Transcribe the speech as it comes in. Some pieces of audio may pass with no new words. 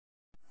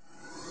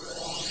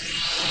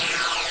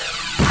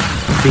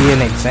be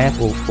an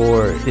example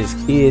for his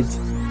kids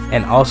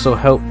and also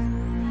help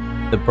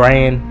the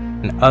brand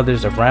and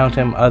others around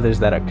him, others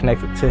that are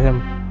connected to him,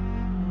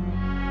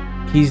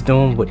 he's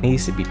doing what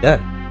needs to be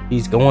done.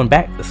 He's going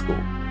back to school.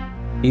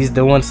 He's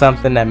doing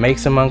something that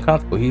makes him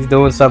uncomfortable. He's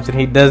doing something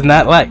he does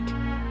not like.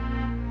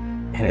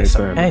 And it's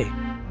okay.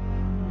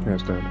 Can't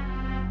stand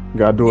it.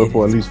 Gotta do it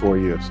for at least 4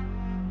 years.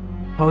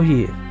 4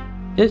 years.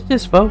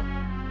 Just 4.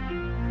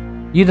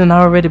 You done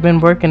already been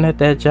working at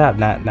that job.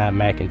 Not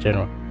Mac in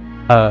general.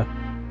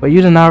 But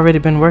you done already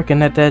been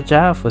working at that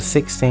job for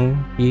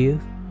 16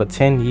 years, for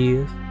 10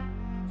 years,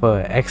 for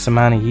X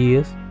amount of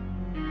years.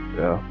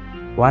 Yeah.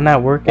 Why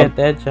not work at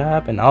that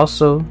job and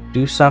also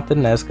do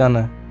something that's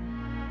gonna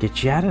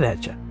get you out of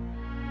that job?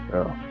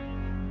 Yeah.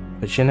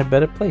 Put you in a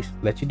better place.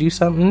 Let you do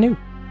something new.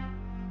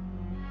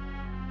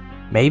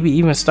 Maybe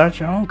even start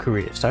your own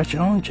career. Start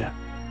your own job.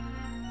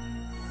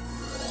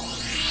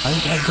 All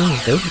you gotta do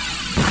is do it.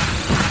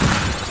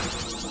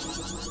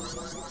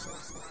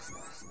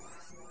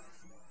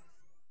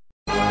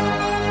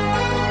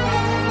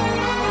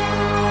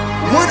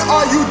 What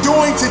are you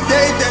doing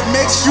today that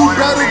makes you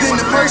better than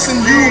the person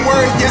you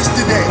were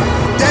yesterday?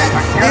 That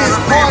is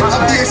part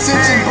of the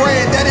Ascension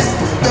brand. That is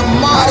the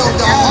motto,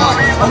 the heart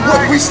of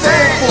what we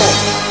stand for.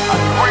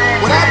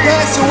 When I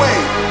pass away,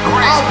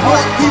 I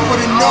want people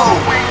to know.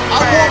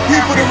 I want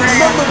people to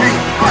remember me.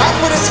 Not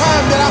for the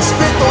time that I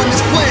spent on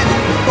this planet,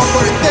 but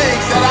for the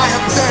things that I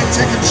have done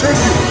to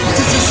contribute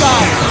to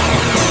society.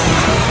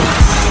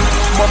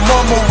 My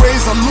mama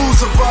raised a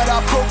loser, but I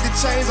broke the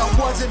chains. I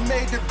wasn't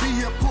made to be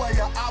a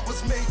player. I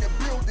was made to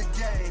build the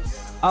game.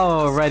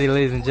 Alrighty,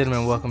 ladies and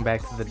gentlemen, welcome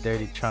back to the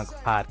Dirty Trunk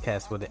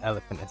Podcast, where the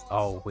elephant is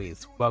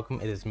always welcome.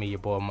 It is me, your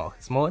boy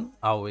Marcus Morton.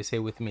 Always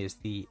here with me is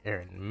the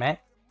Aaron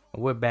Mack.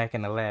 And we're back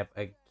in the lab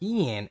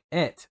again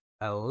at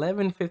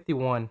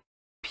 11:51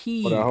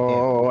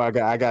 p.m. I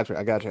got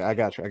you.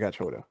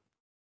 Hold on.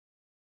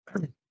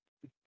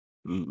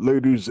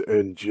 Ladies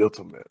and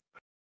gentlemen,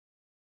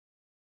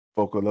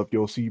 buckle up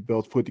your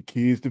seatbelts, put the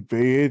kids to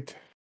bed,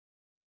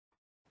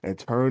 and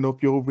turn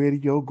up your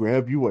radio.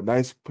 Grab you a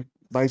nice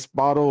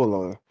bottle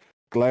or a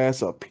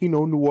glass of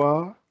Pinot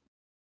Noir.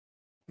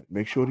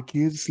 Make sure the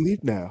kids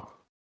asleep now.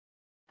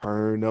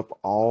 Turn up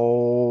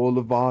all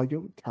the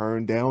volume.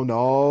 Turn down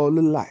all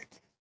the lights.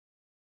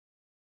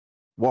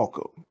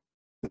 Welcome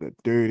to the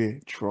Dirty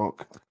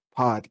Trunk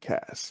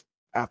Podcast.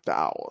 After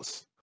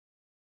hours.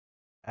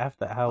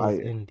 After hours,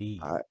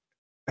 indeed.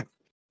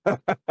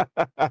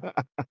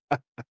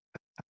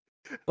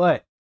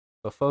 But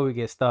before we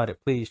get started,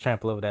 please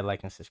trample over that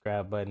like and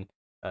subscribe button.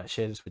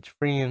 Share this with your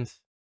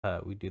friends.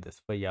 We do this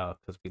for y'all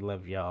because we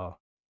love y'all.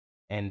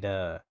 And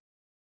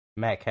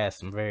Mac has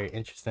some very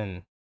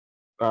interesting.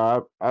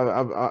 I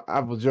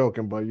was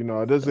joking, but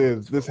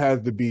this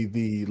has to be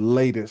the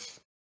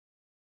latest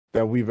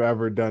that we've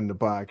ever done the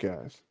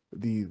podcast.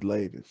 The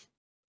latest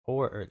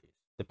or earliest,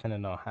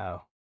 depending on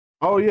how.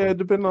 Oh yeah,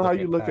 depending on how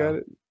you look at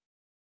it.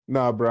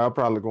 Nah, bro, I'm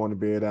probably going to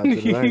bed after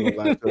this. I ain't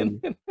gonna lie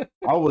to you.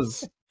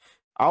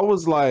 I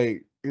was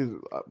like, me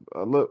and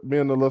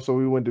Alyssa,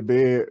 we went to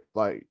bed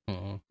like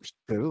it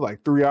was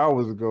like 3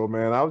 hours ago,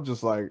 man. I was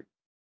just like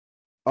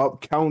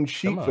up counting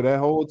sheep for that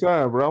whole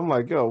time, bro. I'm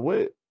like, yo,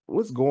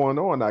 what's going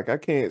on? Like, I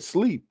can't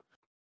sleep.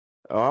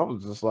 I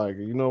was just like,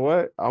 you know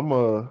what? I'm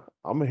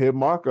gonna hit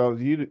Mark up.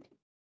 He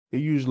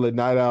usually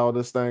night owl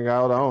this thing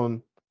out. I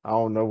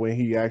don't know when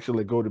he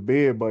actually go to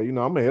bed, but I'm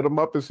gonna hit him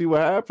up and see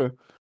what happened.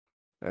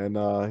 And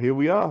here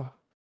we are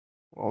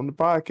on the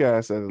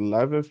podcast at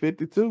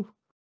 11:52.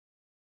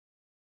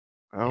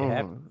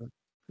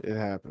 It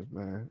happens,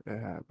 man. It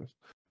happens.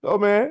 So,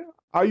 man,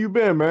 how you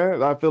been,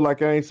 man? I feel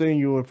like I ain't seen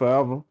you in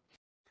forever.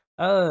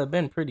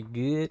 Been pretty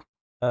good.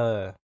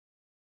 I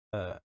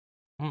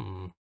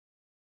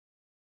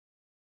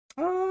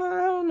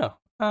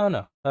don't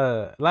know.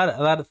 A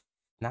lot of,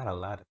 not a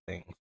lot of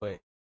things, but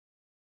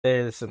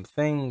there's some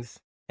things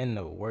in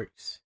the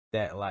works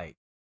that like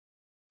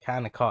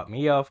kind of caught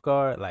me off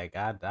guard. Like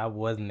I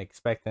wasn't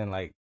expecting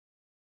like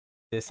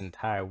this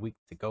entire week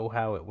to go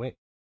how it went.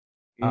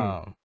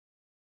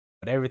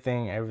 But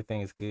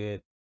everything's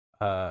good.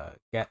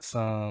 Got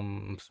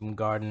some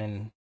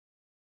gardening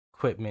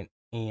equipment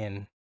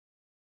in.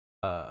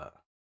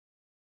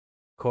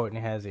 Courtney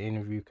has an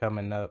interview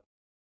coming up.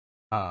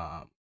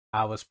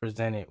 I was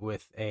presented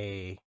with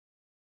a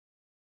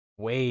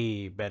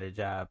way better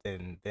job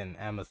than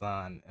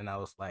Amazon, and I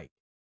was like,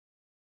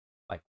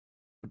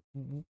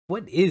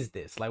 what is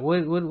this? Like,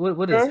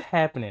 what is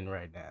happening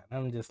right now?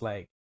 I'm just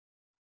like,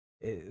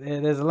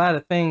 there's a lot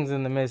of things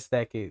in the midst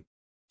that could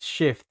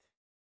shift,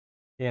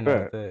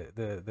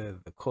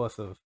 the course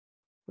of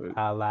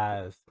our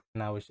lives,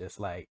 and I was just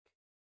like,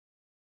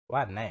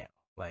 why now?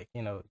 Like,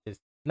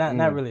 just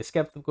not really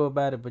skeptical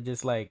about it, but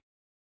just like,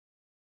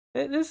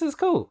 this is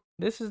cool.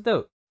 This is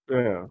dope.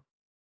 Yeah.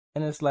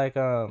 And it's like,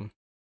 a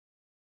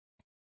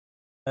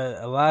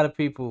lot of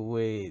people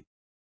would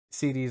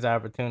see these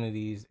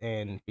opportunities,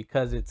 and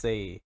because it's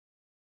a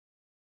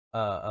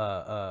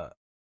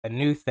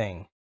new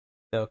thing,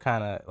 they'll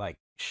kind of like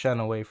shun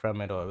away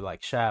from it or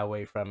like shy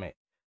away from it.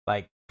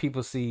 Like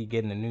people see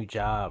getting a new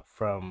job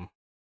from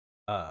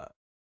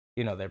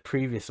their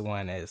previous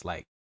one as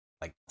like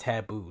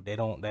taboo. They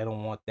don't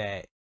want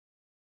that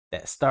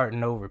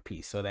starting over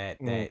piece. So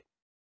that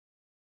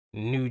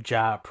new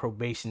job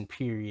probation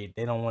period,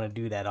 they don't want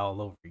to do that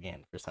all over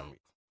again for some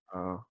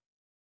reason.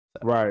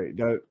 Right.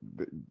 That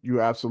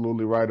you're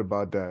absolutely right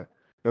about that.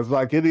 It's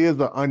like it is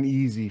an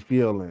uneasy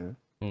feeling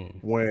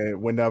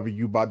whenever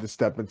you about to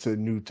step into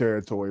new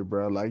territory,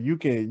 bro. Like you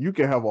can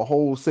have a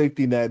whole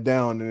safety net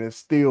down and it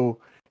still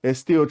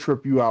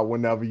trip you out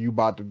whenever you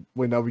about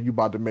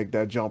to make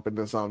that jump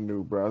into something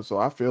new, bro. So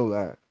I feel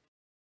that.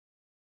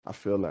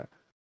 So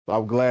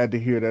I'm glad to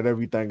hear that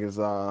everything is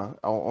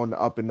on the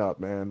up and up,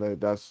 man.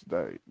 That's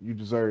you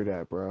deserve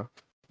that, bro.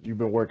 You've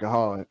been working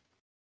hard.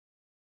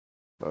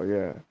 So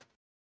yeah.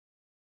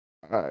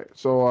 All right.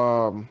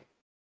 So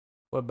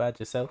what about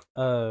yourself?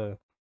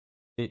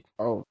 Did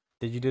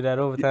you do that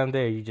yeah. overtime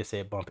day, or you just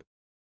said bump it?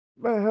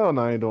 Man, hell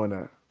no, I ain't doing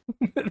that.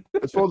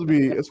 It's supposed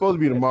to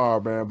be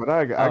tomorrow, man. But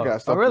I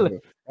got stuff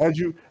really? to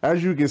do.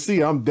 As you can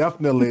see, I'm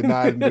definitely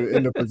not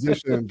in the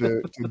position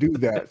to do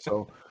that.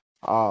 So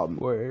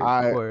Word.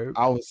 I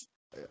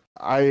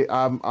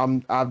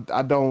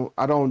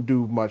don't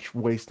do much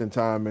wasting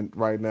time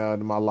right now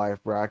in my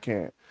life, bro. I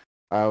can't.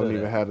 I don't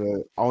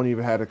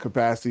even have the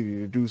capacity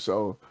to do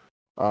so.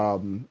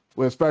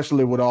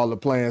 Especially with all the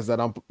plans that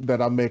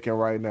I'm making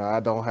right now,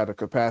 I don't have the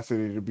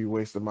capacity to be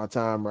wasting my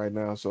time right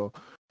now. So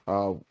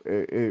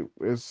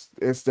it's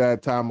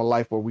that time of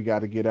life where we got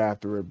to get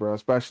after it, bro.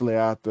 Especially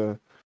after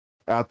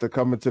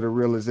coming to the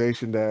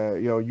realization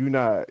that you're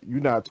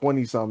not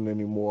 20 something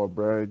anymore,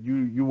 bro.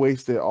 You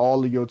wasted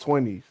all of your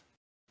 20s.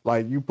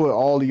 Like you put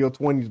all of your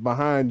 20s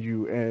behind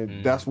you,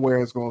 and that's where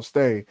it's gonna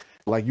stay.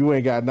 Like you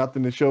ain't got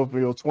nothing to show for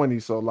your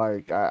 20s. So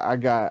like I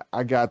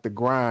got the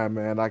grind,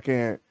 man. I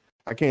can't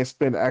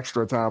spend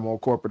extra time on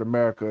corporate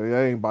America.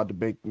 It ain't about to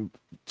make,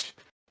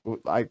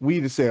 like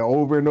we just say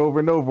over and over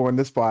and over on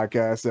this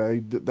podcast.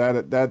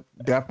 That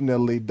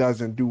definitely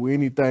doesn't do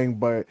anything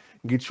but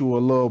get you a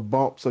little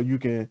bump so you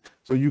can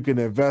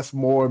invest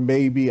more.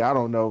 Maybe, I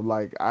don't know.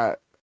 Like I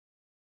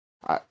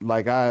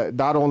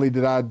not only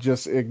did I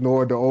just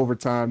ignore the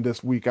overtime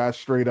this week, I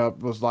straight up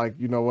was like,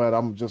 you know what,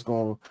 I'm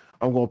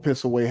gonna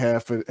piss away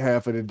half of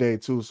the day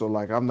too. So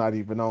like I'm not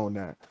even on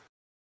that.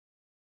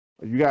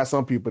 You got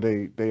some people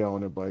they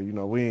own it, but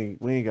we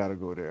ain't gotta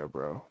go there,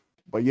 bro.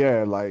 But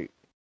yeah, like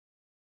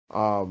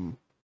I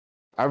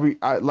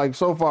like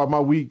so far my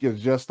week has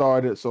just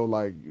started, so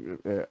like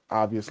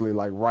obviously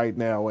like right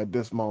now at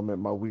this moment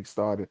my week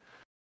started.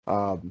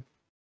 I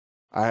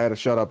had to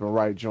shut up and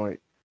write joint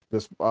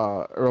this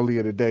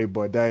earlier today,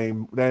 but that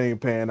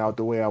ain't panning out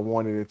the way I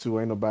wanted it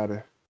to. Ain't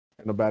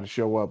nobody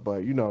show up,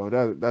 but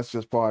that's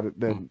just part of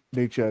the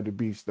nature of the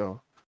beast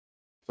though.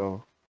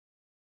 So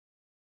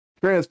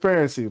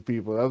transparency,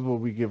 people. That's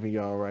what we giving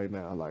y'all right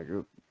now. Like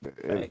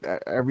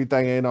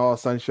everything ain't all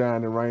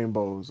sunshine and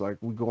rainbows. Like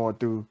we go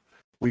through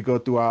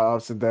our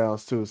ups and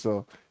downs too.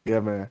 So yeah,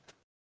 man.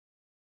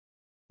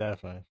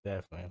 Definitely.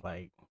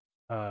 Like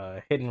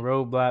hitting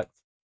roadblocks,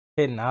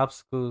 hitting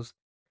obstacles,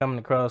 coming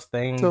across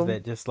things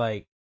that just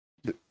like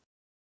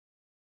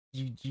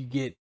you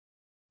get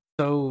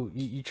so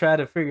you try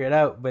to figure it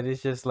out, but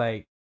it's just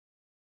like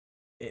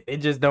it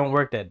just don't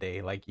work that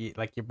day. Like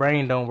your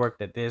brain don't work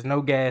that. There's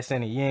no gas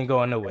in it. You ain't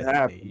going nowhere. It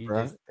happened,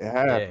 bro. It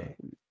happened.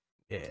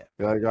 Yeah.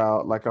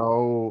 Like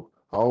our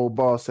old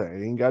boss said,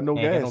 ain't got no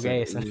gas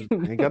in it.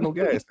 Ain't got no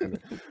gas in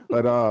it.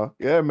 But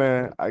yeah,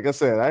 man. Like I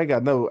said, I ain't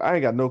got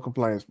no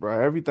complaints,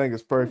 bro. Everything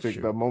is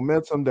perfect. The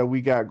momentum that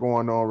we got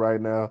going on right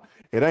now,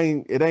 it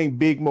ain't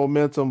big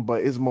momentum,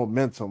 but it's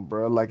momentum,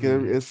 bro. Like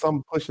it's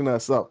something pushing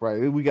us up,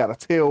 right? We got a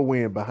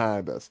tailwind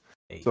behind us.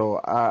 Hey. So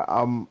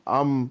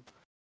I'm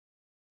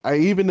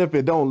even if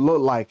it don't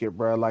look like it,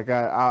 bro, like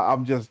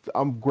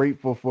I'm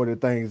grateful for the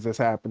things that's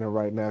happening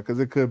right now, because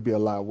it could be a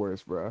lot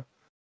worse, bro.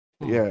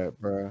 Yeah,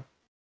 bro.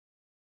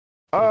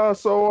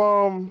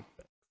 So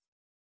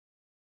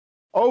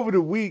over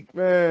the week,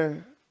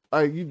 man,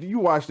 like you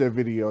watched that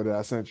video that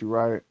I sent you,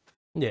 right?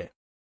 Yeah.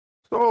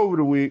 So over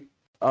the week,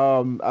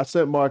 I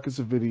sent Marcus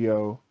a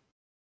video,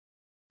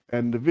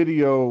 and the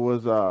video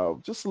was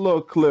just a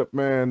little clip,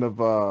 man, of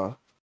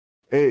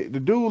the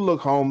dude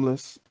looked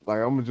homeless. Like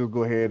I'm gonna just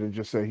go ahead and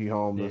just say he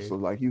homeless. Yeah. So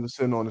like he was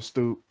sitting on the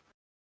stoop.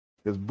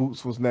 His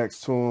boots was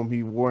next to him.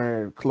 He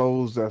wearing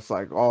clothes that's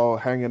like all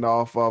hanging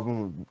off of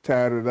him,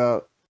 tattered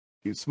up.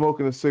 He's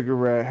smoking a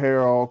cigarette,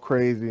 hair all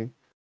crazy.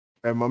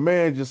 And my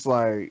man just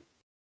like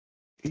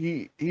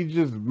he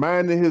just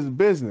minding his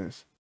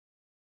business.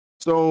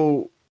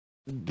 So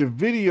the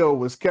video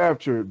was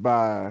captured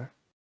by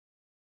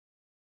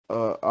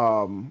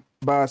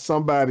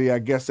somebody, I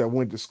guess, that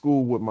went to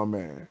school with my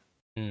man.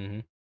 Mm-hmm.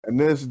 And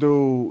this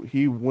dude,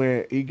 he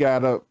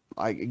got up,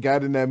 like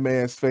got in that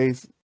man's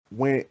face,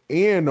 went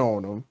in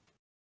on him,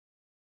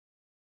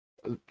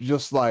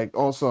 just like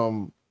on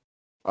some,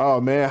 oh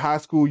man, high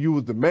school, you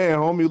was the man,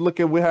 homie. Look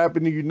at what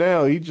happened to you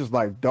now. He just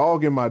like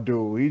dogging my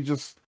dude. He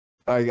just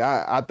like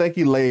I think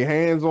he laid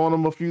hands on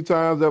him a few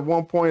times at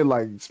one point,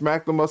 like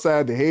smacked him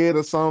upside the head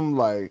or something.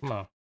 Like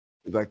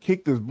Like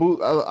kicked his boot.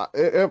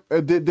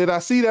 Did I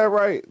see that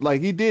right?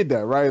 Like he did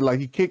that right? Like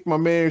he kicked my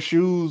man's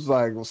shoes.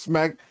 Like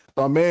smacked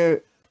my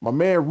man. My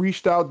man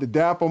reached out to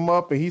dap him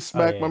up, and he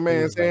smacked my he was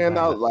man's like, hand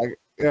nah. out. Like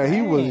yeah,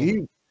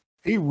 Dang.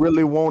 he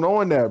really won't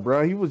on that,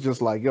 bro. He was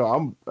just like,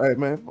 yo, hey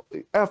man,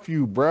 f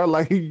you, bro.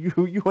 Like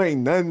you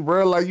ain't nothing,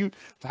 bro. Like you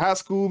high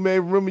school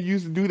man. Remember you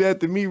used to do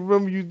that to me.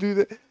 Remember you do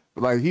that.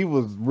 Like he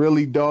was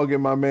really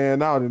dogging my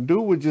man out, and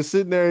dude was just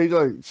sitting there, he's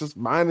like just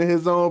minding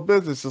his own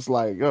business, just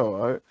like yo.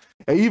 All right.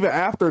 And even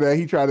after that,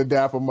 he tried to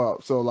dap him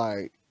up. So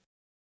like,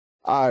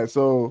 all right,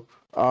 so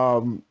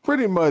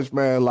pretty much,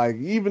 man. Like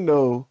even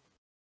though,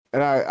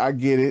 and I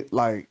get it,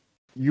 like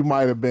dude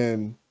might have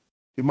been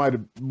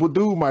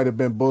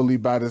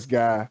bullied by this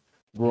guy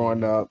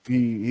growing up.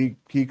 He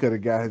could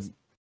have got his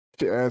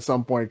at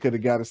some point could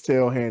have got his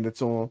tail handed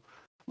to him,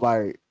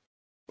 like.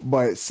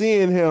 But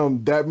seeing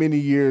him that many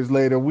years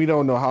later, we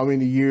don't know how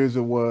many years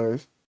it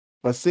was,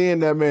 but seeing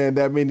that man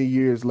that many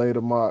years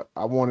later, Mark,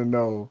 I want to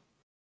know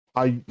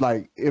how you,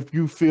 like if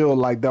you feel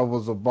like that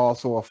was a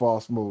boss or a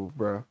false move,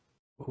 bro.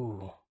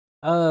 Ooh.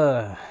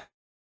 All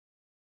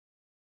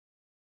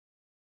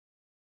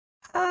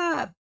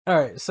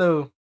right.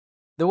 So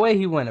the way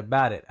he went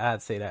about it,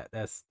 I'd say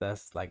that's a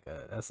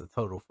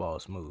total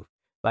false move.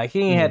 Like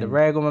he ain't had to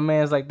rag on my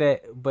man's like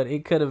that, but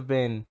it could have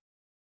been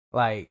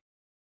like,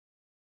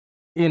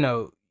 you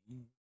know,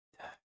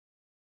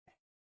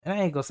 and I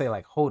ain't gonna say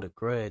like hold a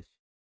grudge,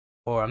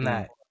 or I'm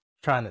not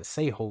trying to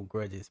say hold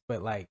grudges,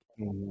 but like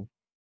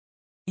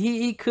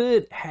he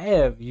could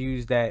have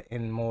used that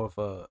in more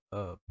of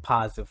a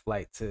positive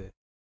light to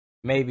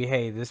maybe,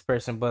 hey, this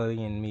person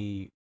bullying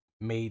me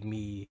made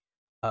me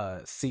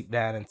seep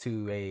down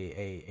into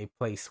a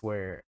place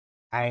where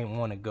I ain't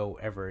want to go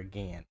ever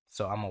again.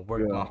 So I'm gonna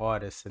work my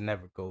hardest to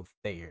never go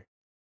there.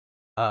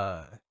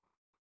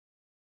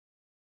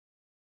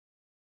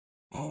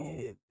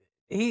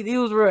 He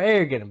was real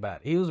arrogant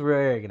about it.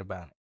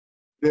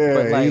 Yeah,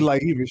 But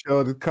like, he even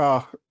showed his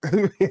car.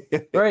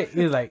 right?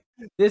 He was like,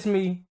 "This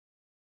me,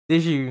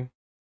 this you,"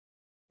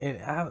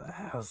 and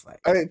I was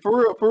like, Hey,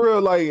 for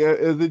real, like,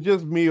 is it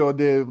just me or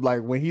did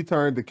like when he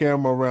turned the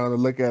camera around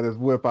and look at his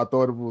whip, I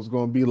thought it was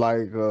gonna be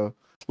like a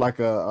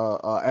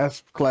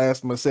S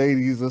class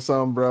Mercedes or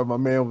something, bro. My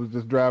man was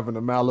just driving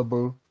a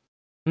Malibu.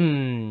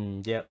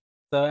 Yep.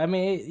 So I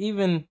mean,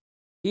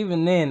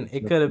 even then,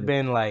 it could have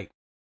been like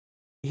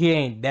he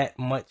ain't that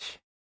much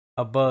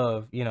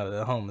above,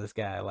 the homeless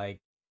guy. Like,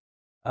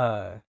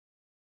 I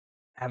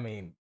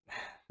mean,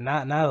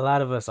 not a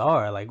lot of us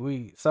are. Like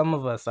some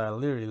of us are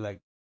literally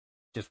like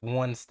just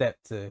one step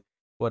to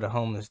what a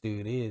homeless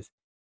dude is,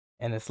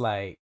 and it's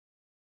like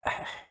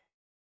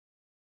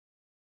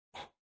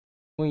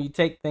when you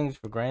take things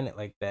for granted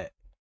like that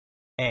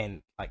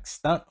and like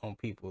stunt on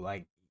people,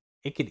 like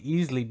it could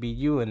easily be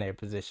you in their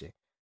position.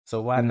 So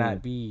why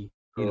not be,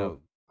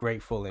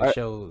 grateful and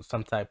show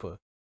some type of?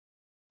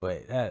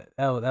 But that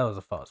was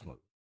a false move.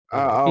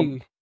 Oh,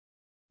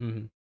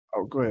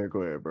 go ahead,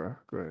 bro.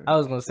 Go ahead. I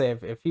was gonna say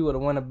if he would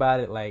have went about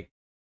it like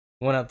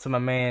went up to my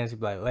man's, he'd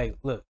be like,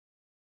 look,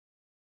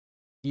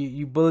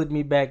 you bullied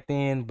me back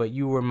then, but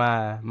you were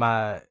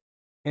my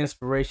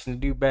inspiration to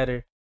do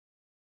better.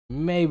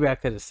 Maybe I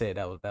could have said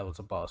that was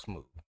a boss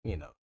move,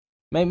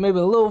 Maybe a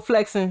little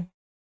flexing,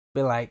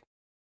 be like,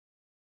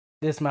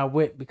 this my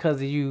whip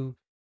because of you,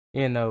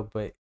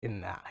 But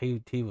nah,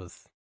 he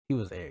was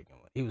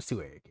arrogant. He was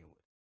too arrogant.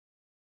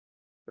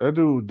 That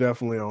dude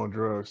definitely on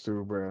drugs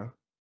too, bro.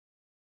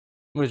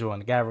 Which one?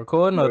 The guy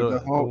recording or the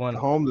one the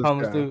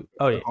homeless guy? dude?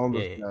 Oh yeah,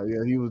 homeless guy.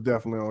 Yeah, he was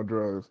definitely on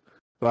drugs.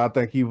 So I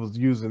think he was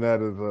using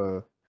that as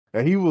a.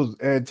 And he was,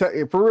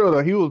 for real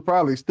though, he was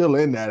probably still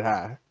in that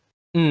high.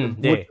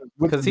 Yeah,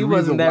 because he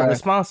wasn't that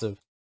responsive.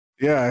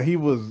 Yeah, he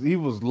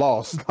was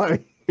lost.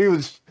 Like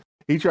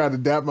he tried to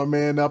dap my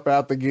man up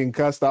after getting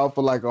cussed out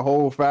for like a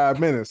whole 5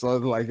 minutes. So I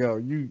was like, yo,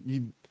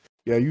 you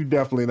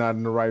definitely not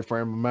in the right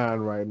frame of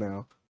mind right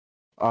now.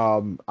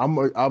 I'm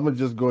gonna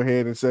just go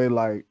ahead and say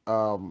like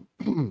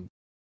the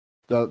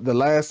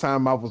last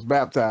time I was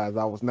baptized,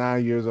 I was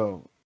 9 years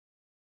old.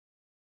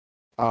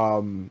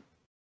 My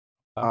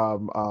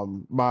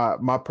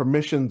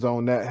permissions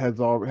on that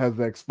has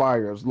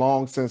expired. It's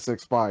long since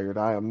expired.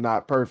 I am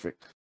not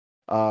perfect.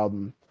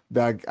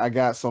 That I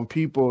got some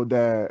people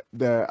that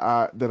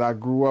I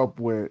grew up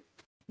with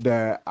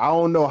that I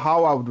don't know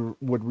how I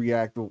would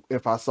react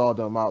if I saw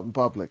them out in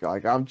public.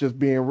 Like I'm just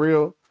being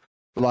real.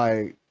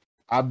 Like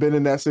I've been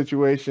in that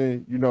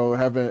situation,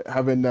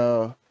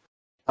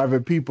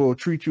 having people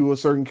treat you a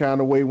certain kind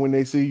of way when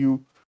they see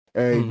you,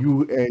 and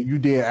you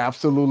did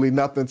absolutely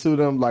nothing to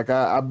them. Like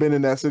I've been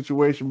in that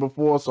situation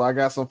before, so I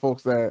got some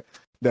folks that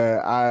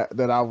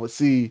I would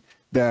see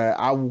that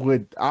I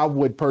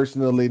would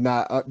personally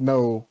not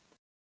know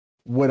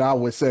what I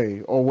would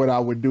say or what I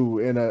would do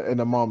in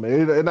a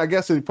moment. And I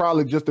guess it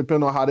probably just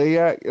depends on how they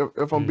act.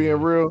 If I'm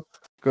being real,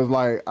 because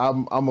like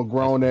I'm a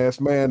grown ass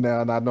man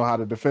now and I know how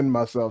to defend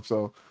myself.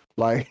 So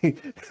like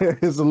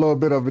it's a little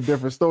bit of a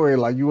different story.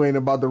 Like you ain't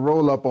about to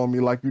roll up on me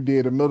like you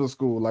did in middle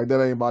school. Like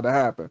that ain't about to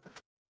happen.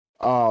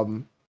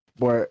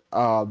 But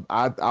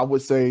I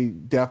would say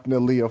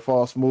definitely a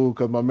false move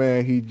because my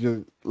man, he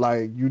just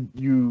like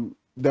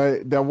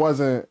that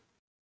wasn't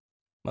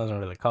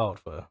really called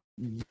for.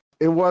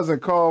 It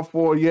wasn't called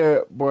for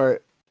yet,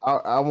 but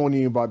I won't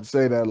even about to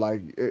say that.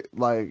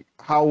 Like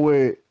how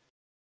would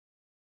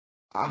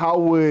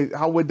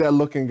that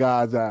look in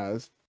God's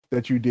eyes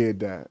that you did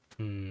that?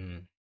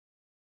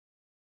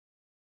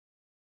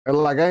 And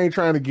like I ain't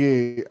trying to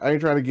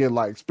get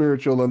like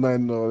spiritual or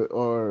nothing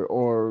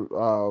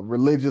or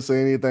religious or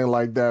anything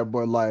like that,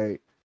 but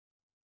like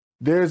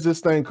there's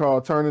this thing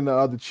called turning the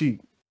other cheek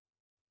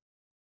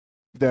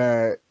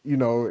that, you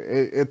know,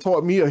 it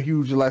taught me a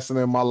huge lesson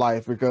in my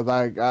life because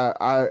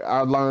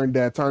I learned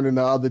that turning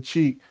the other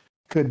cheek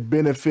could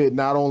benefit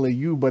not only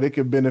you, but it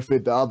could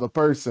benefit the other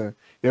person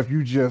if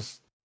you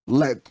just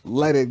let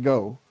it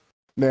go.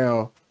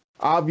 Now,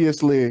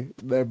 obviously,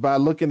 by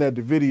looking at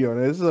the video,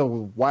 this is a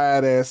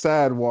wide ass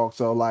sidewalk,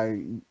 so like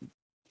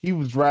he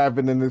was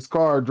driving in his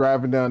car,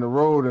 driving down the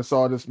road, and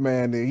saw this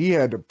man that he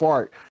had to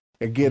park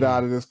and get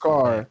out of this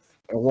car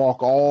and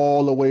walk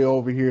all the way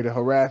over here to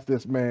harass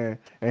this man,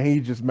 and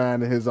he just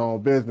minded his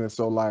own business.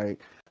 So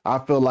like, I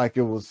feel like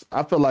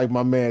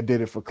my man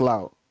did it for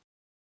clout,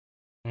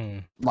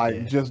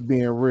 just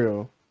being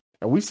real.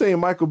 And we seen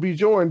Michael B.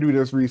 Jordan do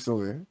this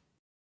recently.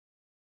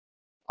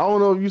 I don't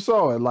know if you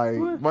saw it. Like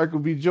what? Michael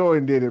B.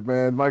 Jordan did it,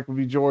 man. Michael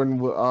B. Jordan,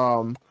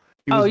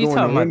 he was doing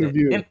an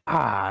interview.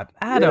 I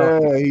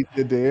don't. Yeah, he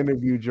did the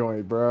interview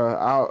joint,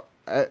 bro.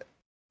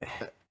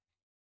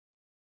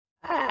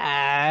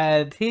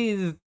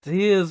 His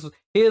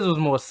was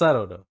more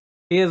subtle though.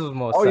 His was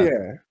more.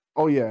 Subtle.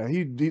 Oh yeah.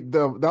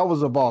 That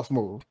was a boss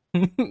move.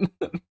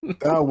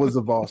 That was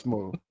a boss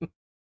move.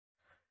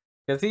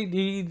 Cause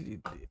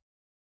he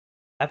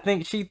I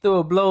think she threw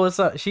a blow or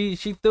something. She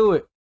threw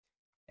it,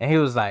 and he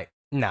was like,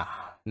 Nah.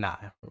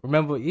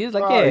 Remember, he was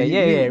like,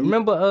 yeah.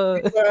 Remember,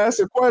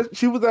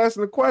 she was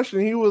asking the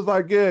question. He was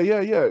like, yeah.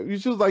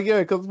 She was like,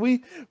 yeah, because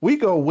we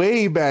go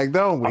way back,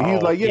 don't we? He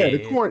was like,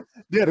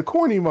 the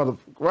corny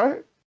motherfucker,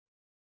 right?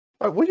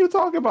 Like, what are you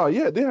talking about?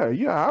 Yeah.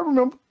 I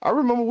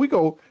remember we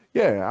go.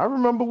 Yeah, I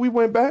remember we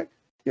went back.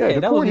 Yeah,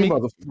 the corny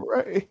motherfucker,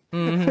 right?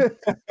 Mm-hmm.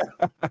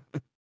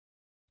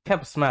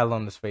 Kept a smile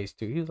on his face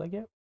too. He was like,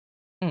 yeah.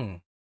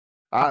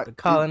 The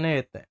call and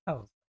everything.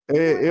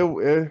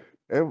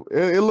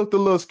 It looked a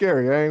little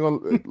scary. I ain't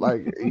gonna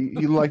like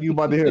you like you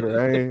about to hit her.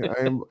 I ain't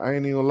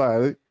even gonna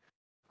lie.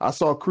 I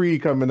saw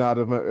Creed coming out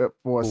of it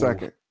for a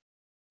second.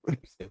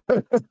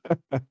 But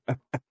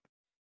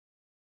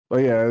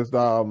yeah, it's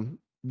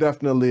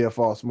definitely a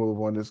false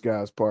move on this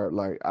guy's part.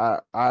 Like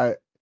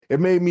it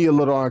made me a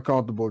little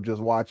uncomfortable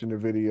just watching the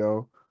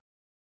video.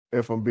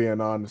 If I'm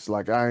being honest,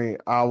 like I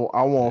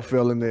won't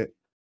feeling it.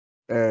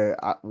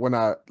 I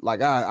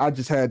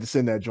just had to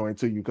send that joint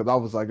to you because I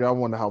was like, I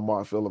wonder how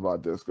Mark feel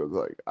about this because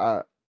like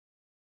I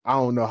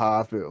don't know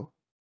how I feel.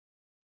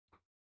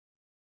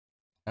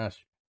 That's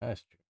true.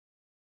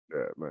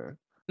 Yeah, man.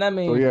 I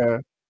mean, so yeah,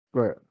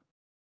 go ahead.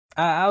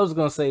 I was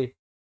gonna say,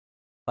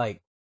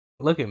 like,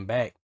 looking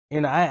back,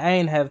 you know, I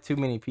ain't have too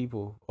many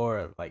people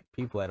or like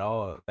people at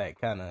all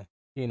that kind of,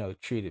 you know,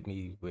 treated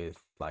me with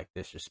like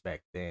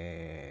disrespect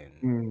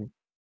and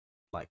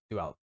like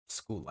throughout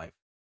school life.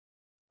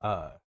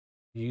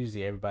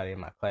 Usually everybody in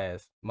my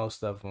class,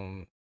 most of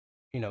them,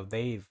 you know,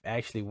 they've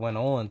actually went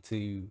on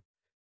to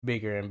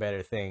bigger and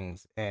better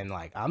things, and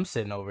like I'm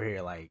sitting over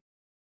here like,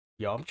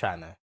 yo, I'm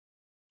trying to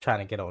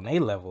get on a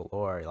level,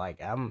 or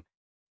like I'm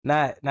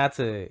not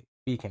to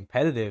be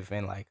competitive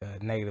in like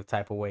a negative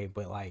type of way,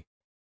 but like,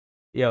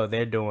 yo,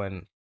 they're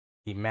doing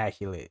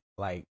immaculate.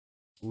 Like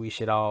we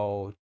should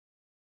all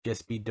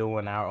just be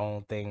doing our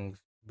own things,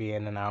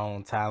 being in our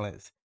own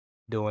talents,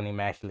 doing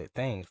immaculate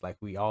things. Like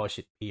we all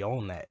should be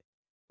on that.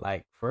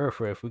 Like for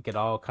if we could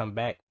all come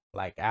back,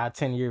 like our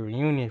 10-year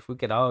reunion, if we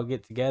could all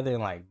get together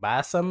and like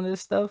buy some of this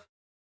stuff,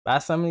 buy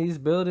some of these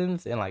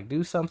buildings and like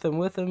do something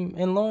with them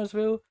in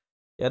Lawrenceville,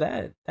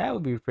 yeah, that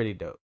would be pretty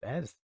dope.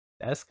 That's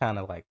kind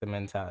of like the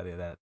mentality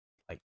that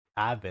like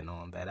I've been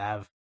on, that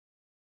I've,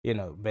 you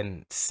know,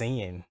 been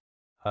seeing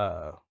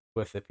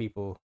with the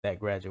people that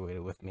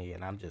graduated with me,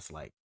 and I'm just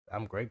like,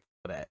 I'm grateful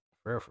for that.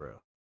 For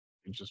real.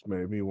 It just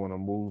made me want to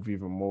move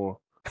even more.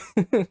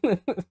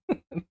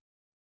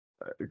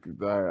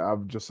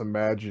 I'm just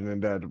imagining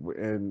that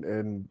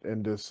in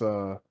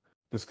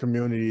this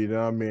community that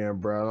I'm in,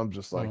 bro. I'm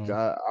just like,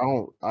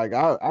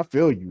 I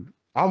feel you.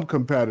 I'm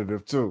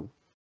competitive too,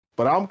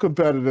 but I'm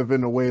competitive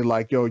in a way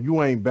like, yo,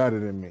 you ain't better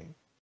than me.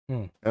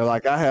 And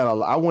like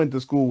I went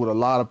to school with a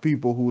lot of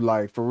people who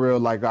like for real,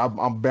 like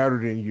I'm better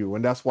than you,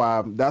 and that's why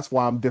I'm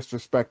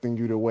disrespecting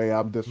you the way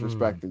I'm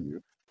disrespecting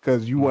you,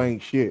 because you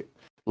ain't shit.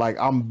 Like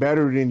I'm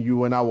better than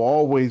you, and I will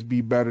always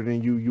be better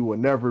than you. You will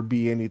never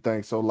be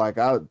anything. So like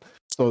that's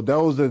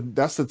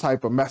the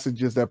type of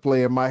messages that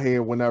play in my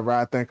head whenever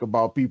I think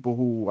about people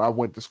who I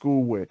went to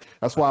school with.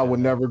 That's why I would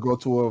never go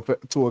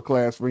to a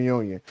class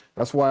reunion.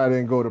 That's why I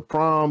didn't go to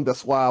prom.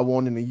 That's why I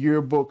won in the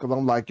yearbook, because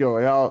I'm like, yo,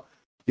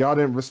 y'all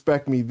didn't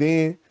respect me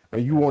then,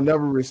 and you will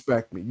never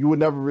respect me. You will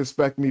never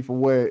respect me for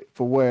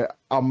what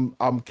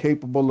I'm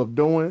capable of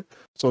doing.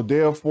 So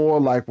therefore,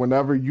 like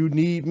whenever you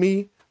need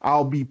me,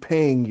 I'll be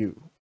paying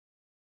you.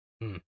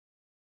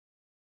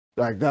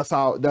 Like that's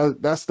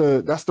that's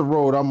the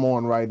road I'm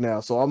on right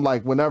now. So I'm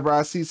like, whenever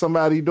I see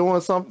somebody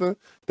doing something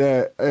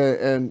that,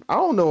 and I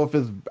don't know if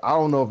it's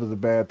a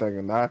bad thing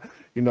or not.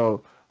 You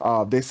know,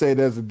 they say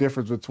there's a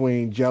difference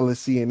between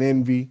jealousy and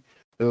envy.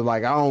 They're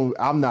like,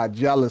 I'm not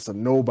jealous of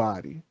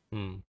nobody,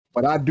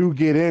 but I do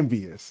get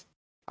envious.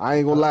 I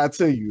ain't gonna lie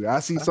to you. I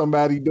see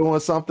somebody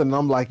doing something, and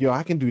I'm like, yo,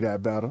 I can do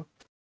that better.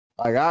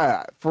 Like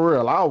for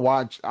real, I'll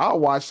watch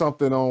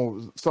something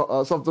on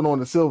something on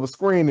the silver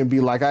screen and be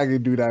like, I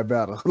can do that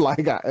better.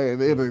 Like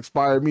it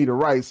inspired me to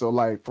write. So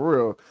like for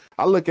real,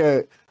 I look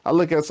at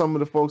some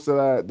of the folks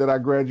that I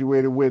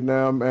graduated with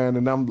now, man,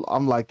 and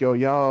I'm like, yo,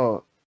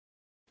 y'all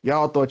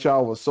thought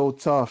y'all was so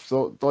tough,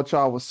 thought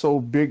y'all was so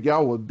big,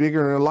 y'all was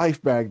bigger than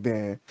life back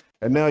then,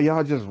 and now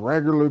y'all just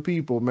regular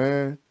people,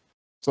 man.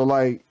 So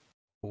like,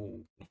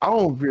 I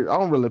don't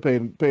really pay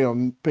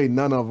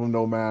none of them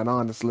though, man.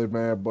 Honestly,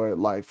 man. But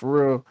like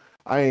for real,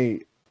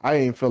 I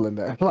ain't feeling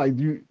that. Like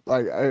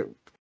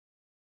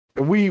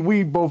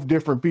we both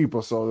different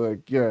people. So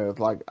like yeah,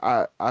 like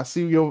I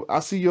see your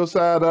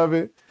side of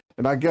it,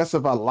 and I guess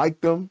if I like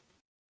them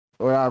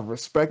or I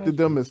respected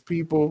them as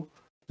people,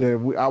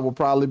 then I will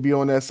probably be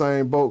on that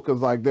same boat.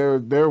 Because like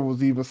there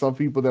was even some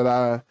people that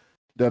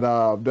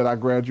I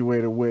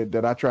graduated with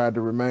that I tried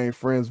to remain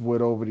friends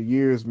with over the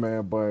years,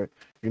 man. But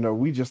you know,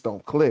 we just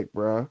don't click,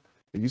 bro.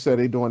 You said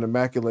they doing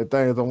immaculate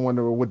things. I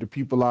wonder what the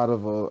people out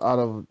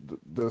of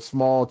the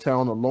small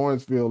town of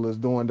Lawrenceville is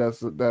doing.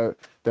 That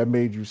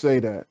made you say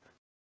that.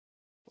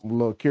 I'm a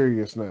little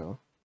curious now.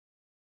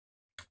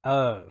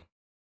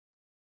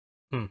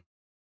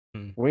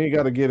 We ain't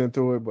got to get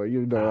into it, but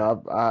you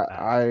know,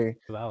 I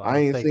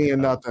ain't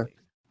seeing nothing.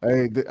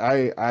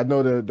 I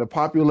know the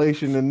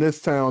population in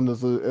this town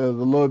is a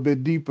little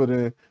bit deeper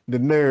than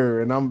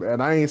there,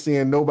 and I ain't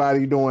seeing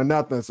nobody doing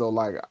nothing. So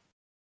like,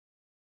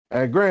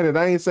 and granted,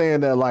 I ain't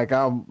saying that like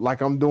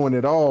I'm doing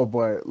it all,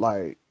 but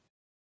like,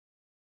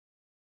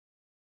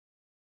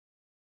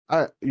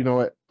 you know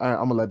what, I'm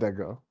gonna let that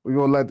go. We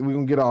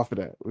gonna get off of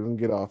that. We're gonna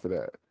get off of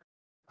that.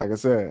 Like I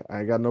said,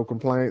 I ain't got no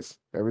complaints.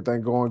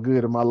 Everything going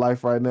good in my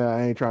life right now.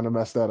 I ain't trying to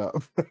mess that up.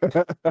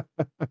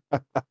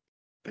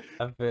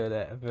 I feel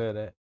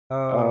that.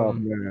 Oh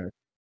man.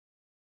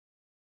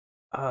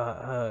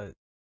 I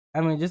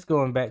mean, just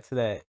going back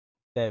to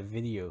that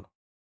video.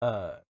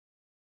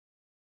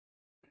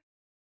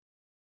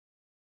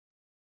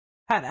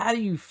 How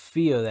do you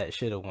feel that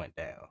should have went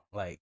down?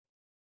 Like,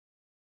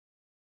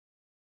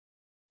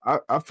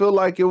 I feel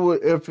like it would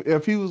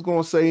if he was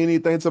gonna say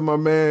anything to my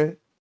man,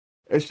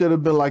 it should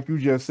have been like you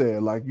just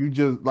said. Like you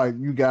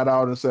got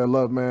out and said,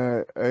 "Look,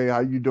 man, hey,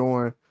 how you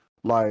doing?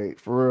 Like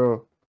for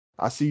real,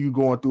 I see you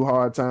going through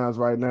hard times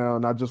right now,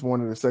 and I just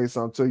wanted to say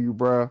something to you,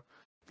 bruh.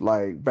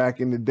 Like back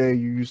in the day,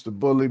 you used to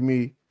bully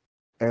me,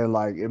 and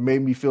like it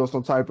made me feel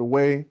some type of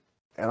way.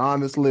 And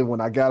honestly, when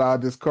I got out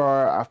of this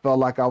car, I felt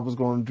like I was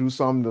going to do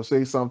something to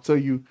say something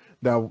to you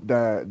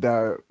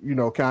that you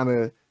know kind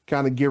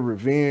of get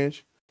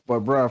revenge.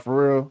 But bruh,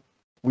 for real,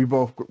 we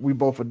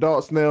both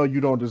adults now.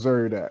 You don't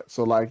deserve that.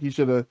 So like he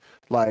should have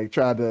like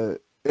tried to.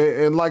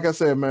 And like I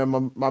said,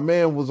 man, my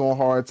man was on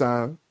hard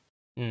time.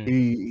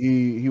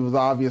 He was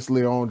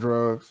obviously on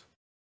drugs.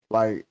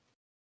 Like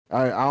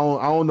I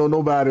don't know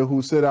nobody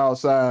who sit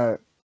outside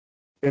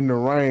in the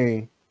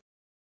rain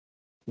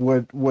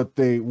with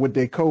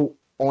their coat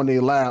on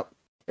their lap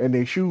and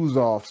their shoes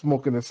off,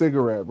 smoking a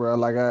cigarette, bro.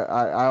 Like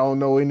I don't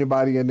know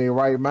anybody in their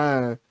right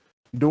mind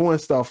doing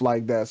stuff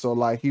like that. So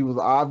like he was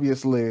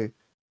obviously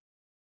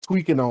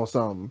tweaking on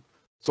something.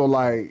 So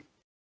like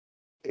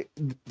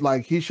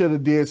he should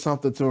have did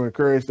something to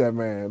encourage that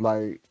man.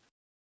 Like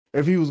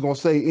if he was gonna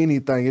say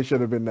anything, it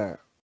should have been that.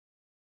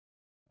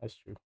 That's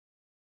true.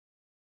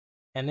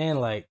 And then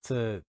like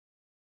to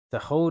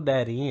hold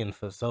that in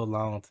for so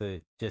long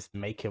to just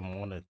make him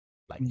want to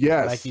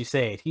like you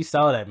said, he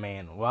saw that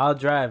man while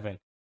driving,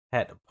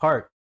 had to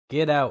park,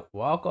 get out,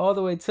 walk all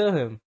the way to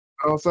him.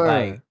 You know what I'm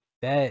saying? Like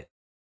that.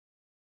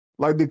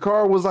 Like the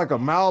car was like a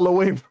mile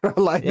away, bro.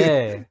 Like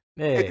yeah.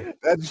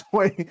 That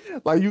joint,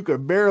 like you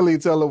could barely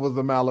tell it was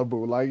a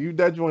Malibu. Like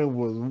that joint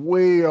was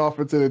way off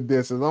into the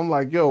distance. I'm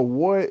like, yo,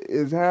 what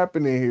is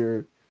happening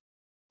here?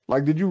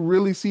 Like, did you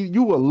really see?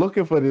 You were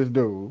looking for this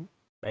dude.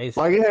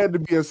 Basically. Like it had to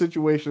be a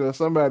situation that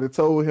somebody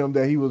told him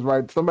that he was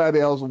right.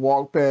 Somebody else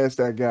walked past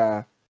that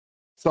guy,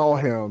 saw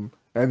him,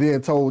 and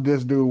then told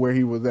this dude where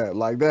he was at.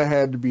 Like that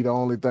had to be the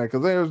only thing,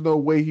 because there's no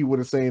way he would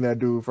have seen that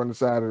dude from the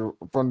side of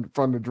from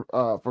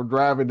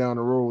driving down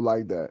the road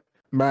like that,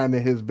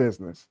 minding his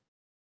business.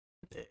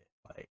 Yeah,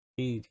 like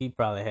he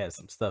probably had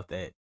some stuff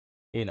that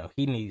he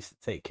needs to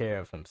take care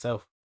of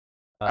himself.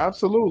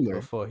 Absolutely,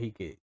 before he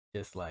could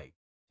just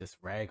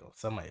rag on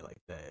somebody like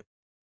that.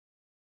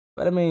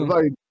 But I mean,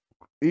 like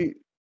he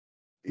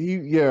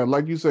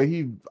like you said,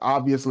 he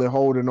obviously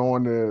holding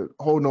on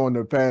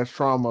to past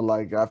trauma.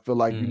 Like I feel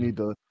like you need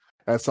to,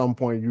 at some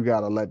point, you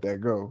gotta let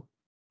that go.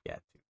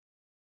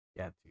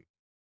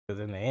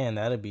 because in the end,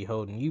 that'll be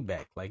holding you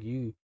back. Like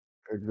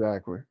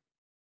Exactly.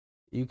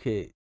 you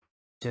could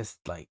just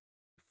like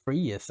free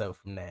yourself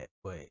from that,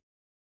 but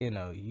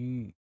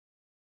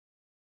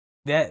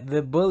that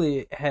the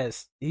bully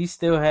he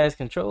still has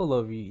control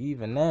over you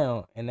even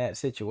now in that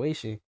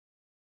situation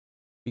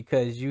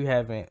because you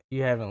haven't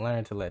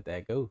learned to let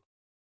that go.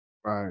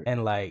 Right.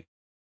 And like,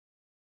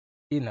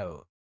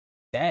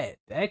 that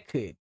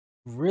could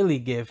really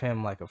give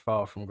him like a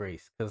fall from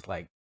grace because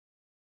like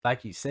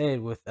you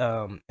said with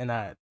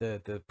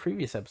the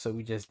previous episode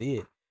we just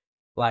did,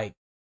 like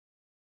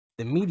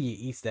the media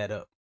eats that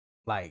up.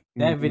 Like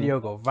that video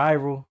go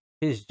viral,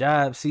 his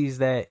job sees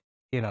that.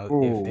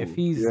 If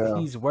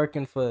he's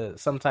working for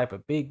some type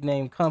of big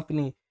name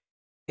company,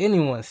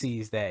 anyone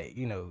sees that,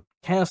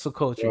 cancel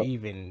culture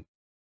even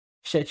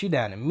shut you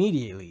down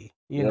immediately,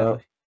 and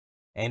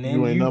then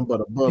you ain't nothing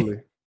but a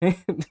bully.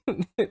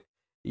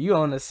 you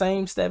on the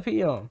same step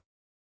he on.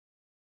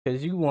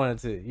 Because you wanted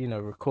to,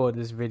 record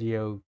this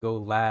video, go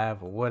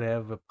live or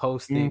whatever,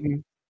 post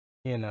it.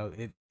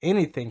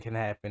 Anything can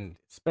happen,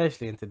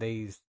 especially in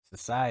today's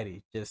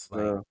society. Just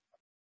like,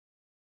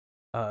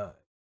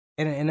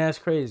 and that's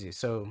crazy.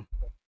 So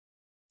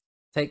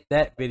take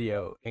that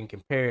video and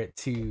compare it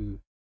to,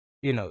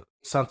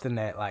 something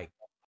that like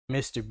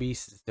Mr.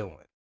 Beast is doing.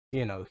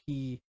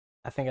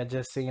 I think I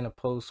just seen a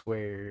post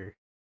where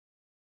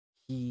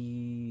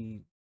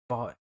he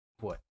bought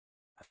what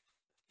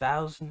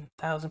 1,000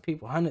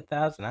 people,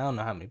 100,000. I don't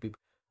know how many people,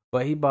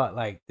 but he bought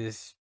like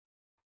this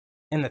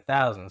in the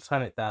thousands,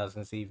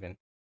 100,000s even,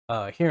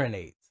 hearing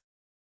aids.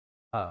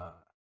 I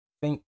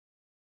think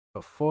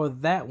before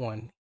that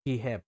one, he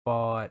had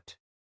bought.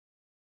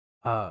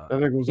 I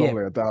think it was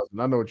only 1,000.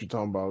 I know what you're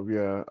talking about.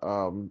 Yeah.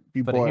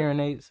 He for bought the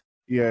hearing aids.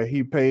 Yeah,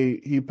 he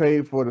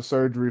paid for the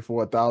surgery for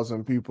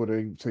 1,000 people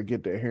to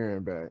get their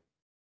hearing back.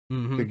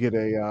 To get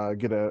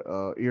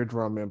a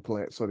eardrum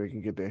implant so they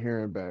can get their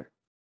hearing back.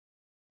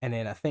 And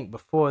then I think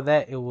before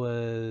that it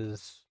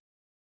was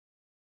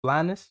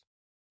blindness.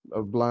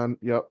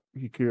 Yep,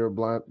 he cured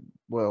blind.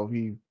 Well,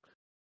 he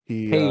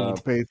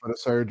paid for the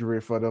surgery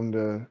for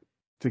them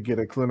to get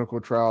a clinical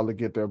trial to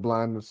get their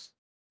blindness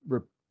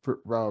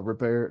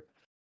repaired.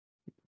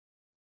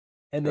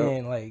 And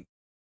then like,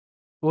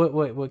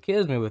 what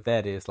kills me with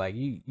that is like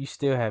you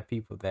still have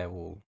people that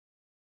will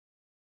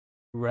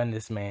run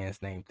this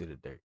man's name through the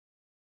dirt.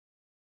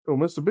 Oh,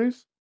 Mr.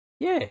 Beast?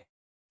 Yeah.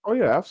 Oh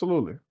yeah,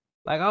 absolutely.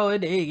 Like,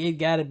 it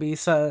gotta be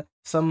some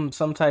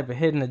type of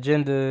hidden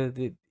agenda.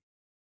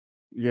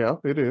 Yeah,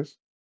 it is.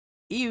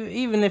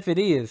 Even if it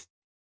is,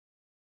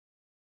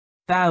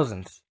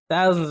 thousands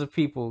of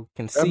people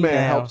can see that man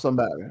now. Helped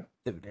somebody,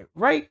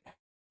 right?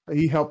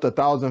 He helped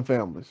 1,000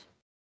 families,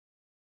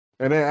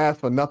 and they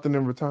asked for nothing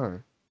in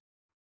return.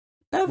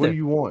 Nothing. What do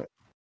you want?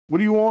 What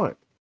do you want?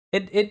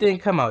 It didn't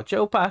come out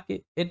your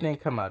pocket. It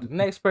didn't come out the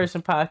next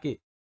person's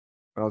pocket.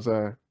 I'm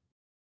saying,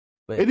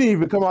 but it didn't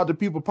even come out the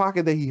people's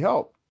pocket that he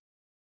helped.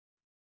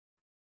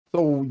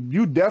 So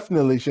you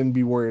definitely shouldn't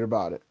be worried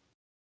about it.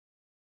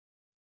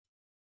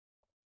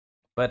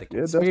 But the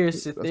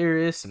conspiracy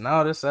theorists and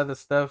all this other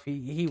stuff,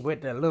 he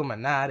went to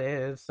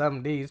Illuminati. Some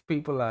of these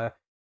people are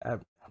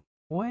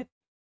what?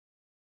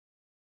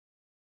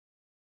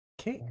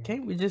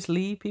 Can't we just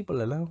leave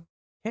people alone?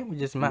 Can't we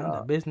just mind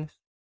our business?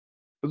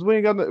 Because we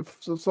ain't got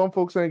some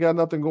folks ain't got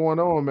nothing going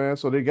on, man.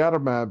 So they gotta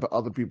mind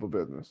other people's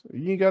business.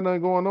 You ain't got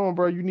nothing going on,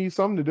 bro. You need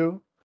something to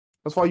do.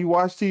 That's why you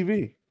watch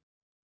TV.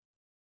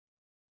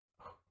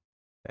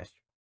 That's true.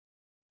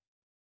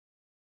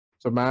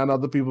 So mind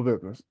other people's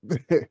business,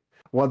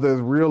 whether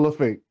it's real or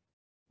fake.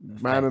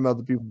 Minding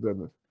other people's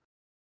business.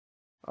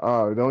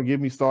 Don't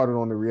get me started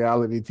on the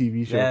reality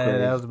TV show. Yeah,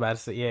 that was about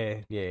to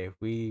say. Yeah.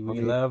 We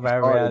love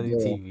our reality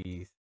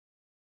TVs.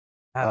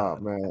 Oh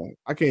man,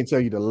 I can't tell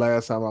you the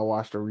last time I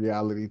watched a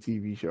reality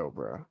TV show,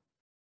 bro.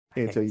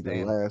 Can't tell you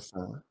the last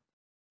time.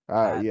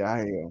 I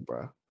am,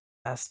 bro.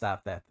 I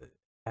stopped at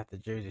the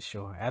Jersey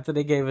Shore. After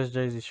they gave us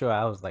Jersey Shore,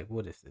 I was like,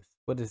 "What is this?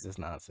 What is this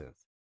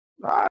nonsense?"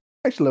 I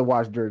actually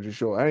watched Jersey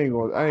Shore. I ain't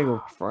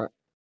gonna front.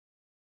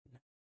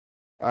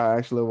 I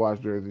actually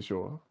watched Jersey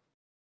Shore.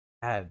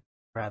 I'd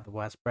rather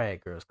watch Brad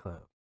Girls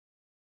Club.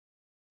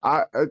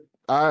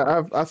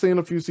 I've seen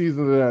a few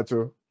seasons of that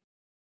too.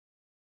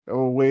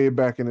 Oh, way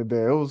back in the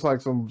day. It was like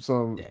some.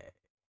 Yeah.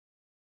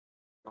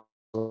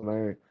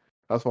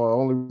 That's why the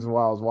only reason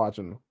why I was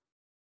watching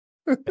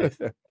them.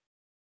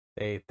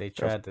 They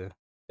tried to.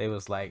 They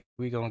was like,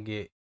 we gonna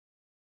get.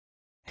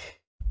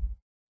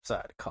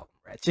 Sorry to call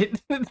them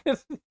ratchet.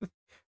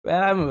 But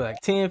I remember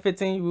like 10,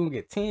 15. We gonna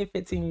get 10,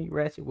 15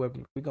 ratchet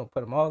weapons. We gonna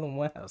put them all in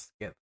one house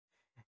together,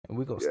 and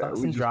we gonna start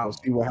some drama.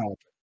 See what happens.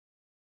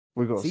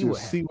 We're gonna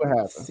see what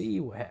happens. See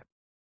what happens.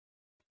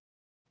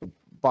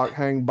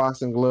 Hang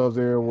boxing gloves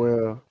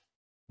everywhere,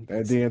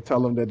 and then tell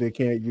them that they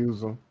can't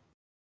use them.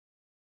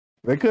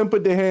 They couldn't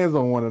put their hands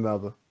on one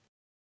another.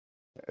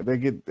 They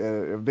get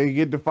if they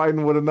get to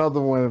fighting with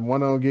another one of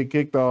them get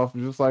kicked off,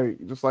 just like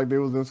they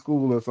was in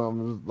school or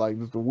something. It was like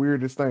just the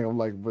weirdest thing. I'm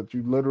like, but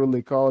you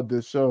literally called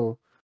this show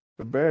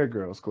the Bad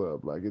Girls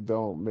Club. Like it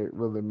don't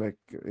really make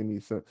any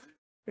sense.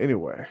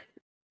 Anyway,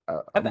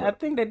 I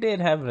think they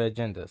did have an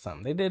agenda or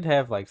something. They did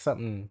have like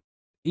something.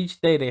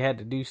 Each day they had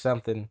to do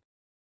something,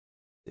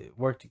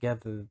 work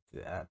together.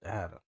 I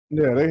don't.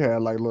 yeah, they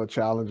had like little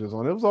challenges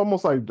on it. It was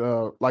almost like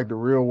the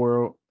real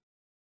world.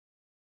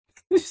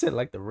 You said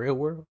like the real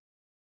world.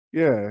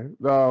 Yeah,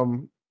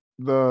 the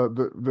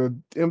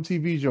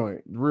MTV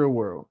joint, Real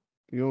World.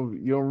 You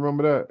don't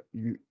remember that?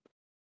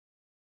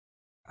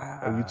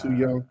 Are you too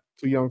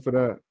young for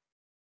that?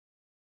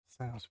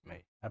 Sounds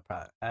familiar. I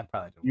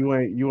probably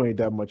don't. You ain't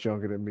that much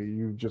younger than me.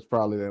 You just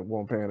probably that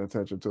weren't paying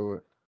attention to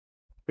it.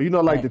 But you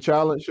know, like Man, the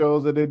challenge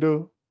shows that they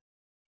do.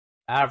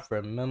 I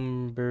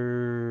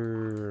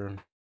remember.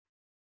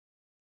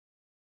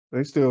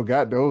 They still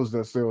got those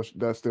that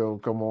still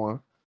come on.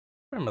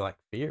 Remember like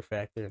Fear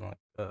Factor and like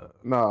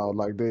No,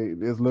 like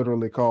it's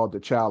literally called the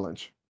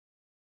challenge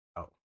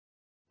oh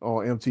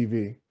on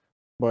MTV.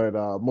 But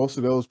most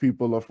of those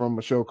people are from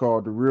a show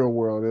called The Real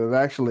World. It was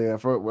actually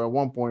at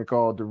one point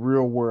called The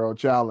Real World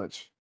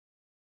Challenge.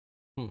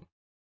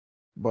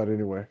 But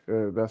anyway,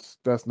 that's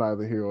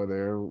neither here or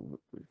there. You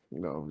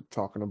know,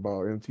 talking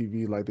about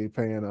MTV like they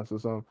paying us or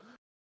something.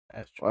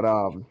 that's true.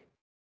 But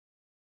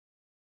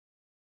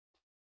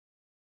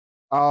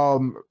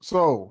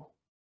so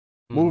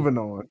moving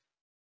on.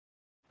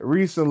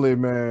 Recently,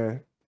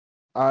 man,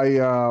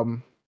 I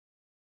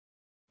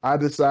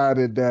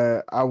decided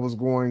that I was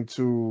going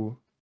to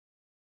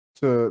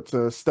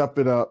step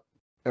it up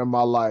in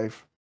my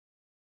life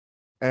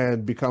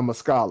and become a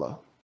scholar.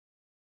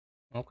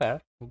 Okay,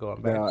 I'm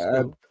going back Now, to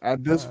school.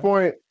 at this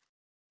point,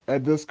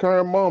 at this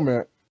current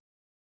moment,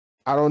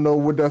 I don't know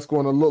what that's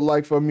going to look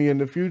like for me in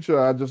the future.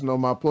 I just know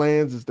my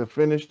plans is to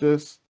finish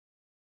this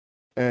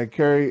and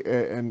carry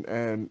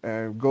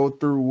and go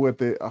through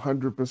with it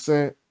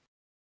 100%.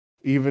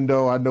 Even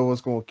though I know it's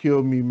going to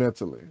kill me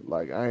mentally,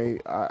 like I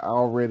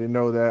already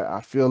know that. I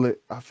feel it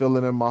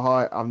in my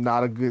heart. I'm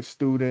not a good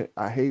student.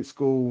 I hate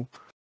school.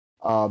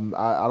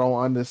 I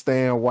don't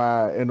understand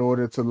why in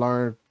order to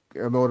learn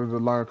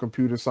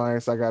computer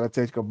science, I got to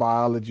take a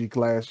biology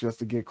class just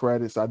to get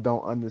credits. I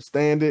don't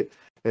understand it.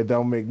 It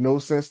don't make no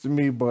sense to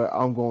me, but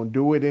I'm going to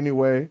do it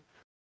anyway.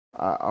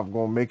 I'm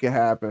going to make it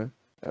happen,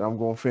 and I'm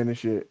going to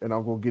finish it, and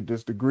I'm going to get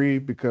this degree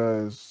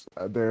because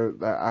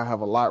I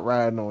have a lot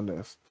riding on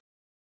this.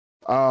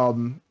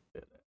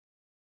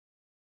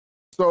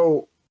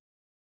 So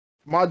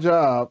my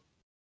job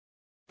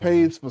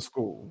pays for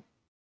school.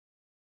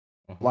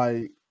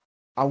 Like,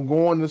 I'm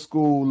going to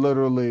school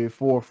literally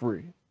for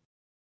free.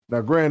 Now,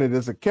 granted,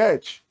 there's a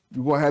catch.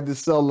 You're gonna have to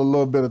sell a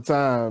little bit of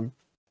time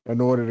in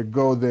order to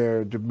go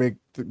there to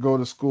go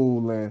to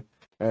school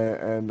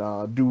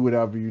and do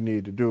whatever you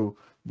need to do.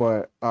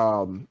 But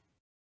I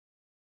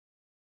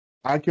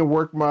can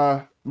work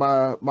my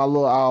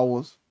little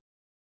hours,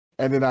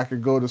 and then I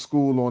can go to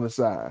school on the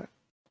side,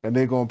 and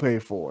they're gonna pay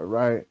for it,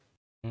 right?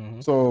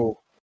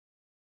 So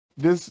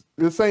this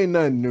ain't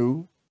nothing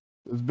new.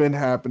 It's been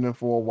happening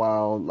for a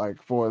while,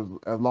 like for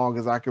as long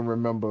as I can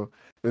remember.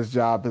 This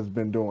job has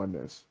been doing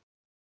this.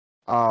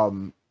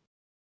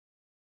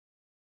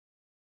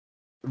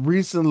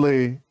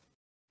 Recently,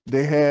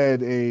 they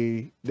had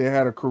a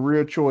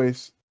career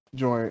choice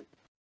joint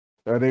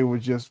that they were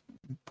just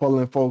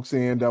pulling folks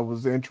in that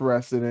was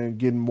interested in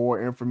getting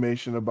more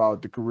information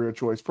about the career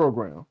choice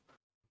program.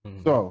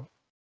 So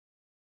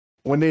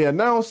when they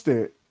announced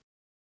it,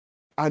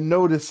 I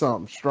noticed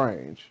something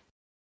strange.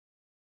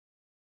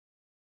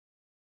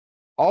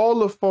 All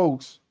the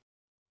folks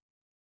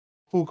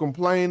who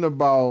complain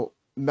about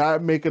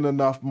not making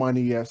enough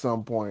money at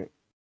some point,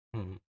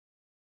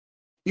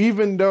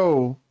 even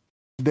though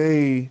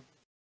they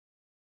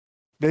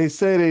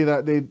say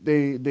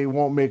they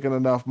won't making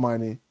enough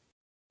money,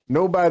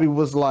 nobody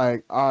was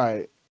like, all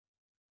right,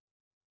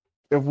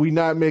 if we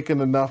not making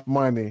enough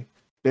money,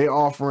 they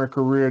offering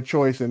career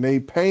choice and they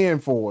paying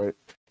for it.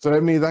 So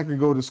that means I can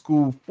go to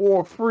school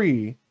for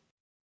free.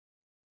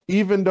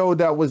 Even though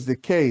that was the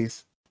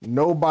case,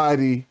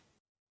 nobody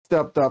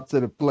stepped up to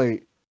the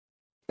plate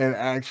and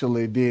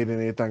actually did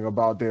anything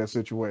about their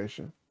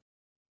situation.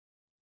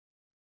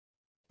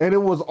 And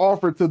it was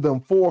offered to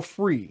them for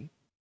free.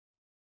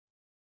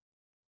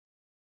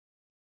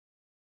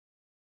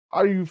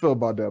 How do you feel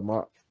about that,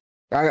 Mark?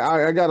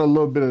 I got a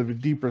little bit of a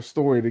deeper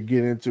story to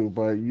get into,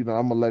 but you know,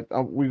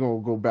 we're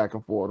gonna go back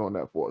and forth on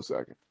that for a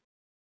second.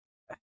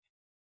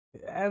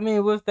 I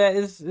mean, with that,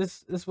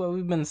 it's what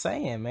we've been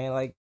saying, man.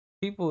 Like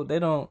people, they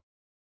don't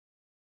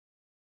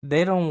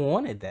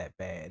want it that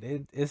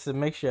bad. It's a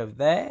mixture of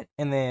that,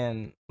 and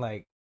then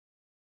like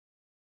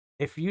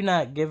if you're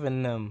not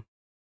giving them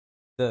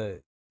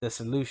the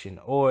solution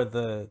or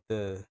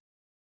the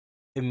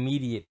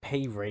immediate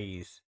pay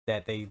raise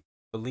that they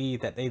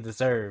believe that they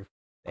deserve,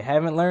 they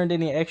haven't learned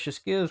any extra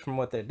skills from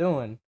what they're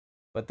doing,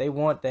 but they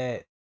want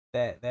that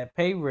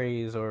pay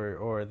raise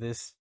or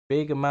this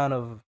big amount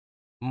of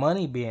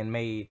money being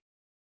made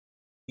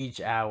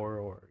each hour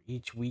or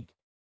each week.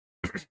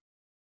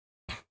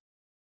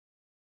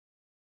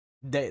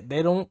 they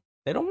don't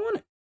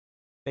want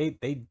it.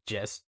 They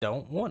just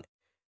don't want it,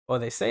 or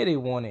they say they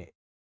want it,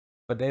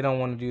 but they don't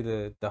want to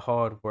do the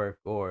hard work,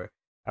 or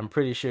I'm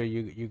pretty sure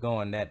you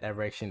go in that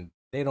direction.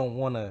 They don't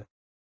want to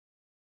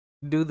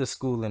do the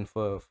schooling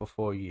for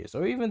 4 years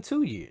or even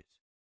 2 years.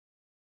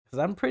 Because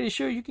I'm pretty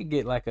sure you could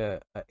get like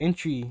a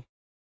entry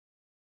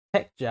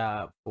tech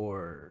job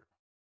for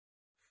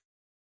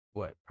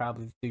what,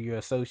 probably through your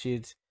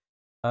associates.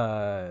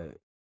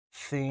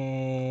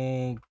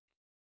 Think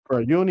Bro,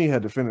 you don't even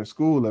have to finish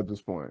school at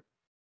this point.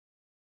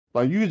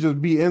 Like you could just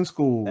be in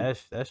school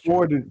that's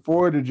true.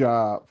 for the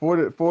job, for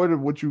the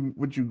what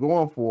you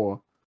going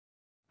for,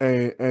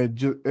 and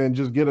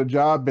just get a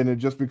job in it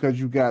just because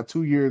you got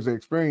 2 years of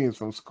experience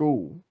from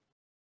school.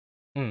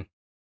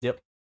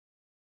 Yep.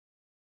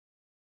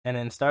 And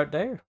then start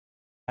there.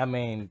 I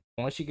mean,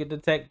 once you get the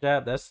tech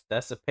job,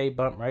 that's a pay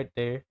bump right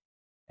there.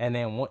 And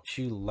then once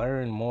you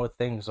learn more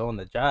things on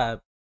the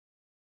job,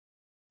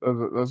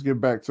 Let's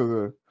get back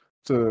to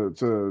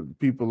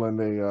people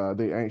and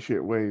they ain't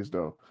shit ways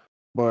though.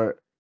 But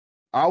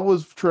I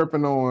was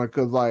tripping on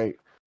because like,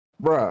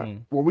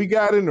 bruh, when we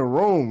got in the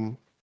room,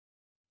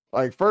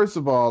 like first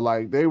of all,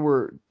 like they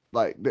were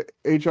like the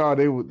HR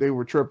they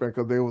were tripping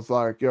because they was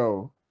like,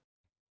 yo,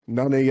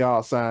 none of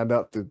y'all signed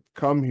up to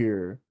come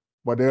here,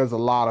 but there's a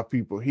lot of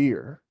people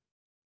here.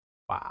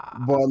 wow.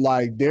 But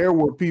like there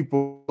were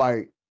people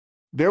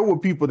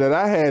that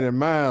I had in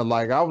mind.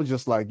 Like I was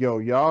just like, yo,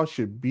 y'all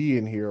should be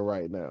in here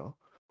right now.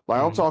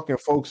 Like I'm talking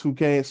folks who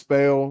can't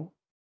spell.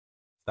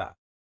 Stop.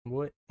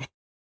 What?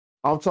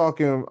 I'm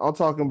talking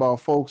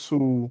about folks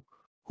who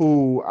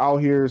out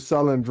here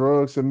selling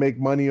drugs and make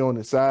money on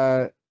the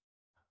side.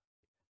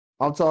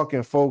 I'm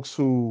talking folks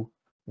who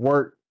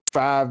work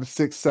 5,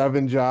 6,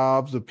 7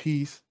 jobs a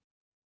piece.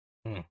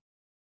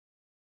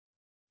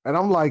 And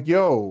I'm like,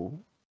 yo,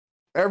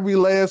 every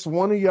last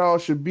one of y'all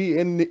should be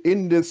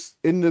in this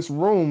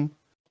room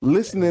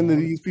listening to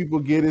these people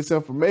get this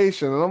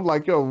information. And I'm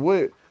like,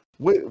 yo,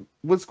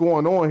 what's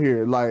going on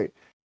here? Like,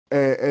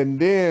 and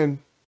then,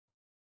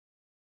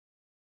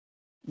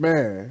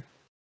 man,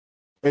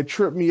 it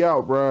tripped me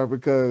out, bro,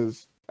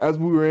 because as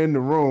we were in the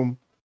room,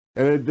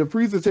 and the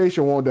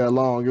presentation wasn't that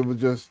long. It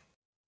was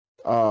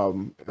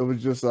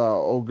just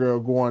old girl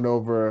going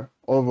over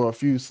a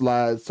few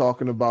slides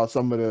talking about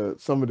some of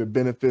the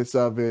benefits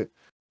of it,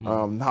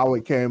 how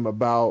it came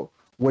about,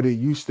 what it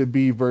used to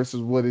be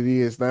versus what it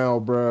is now,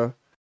 bruh.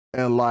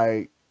 And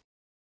like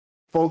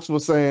folks were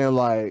saying,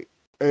 like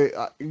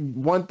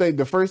one thing,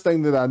 the first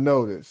thing that I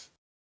noticed,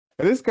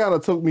 and this kind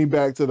of took me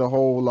back to the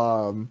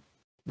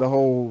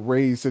whole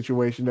raise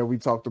situation that we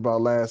talked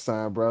about last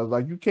time, bro.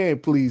 Like you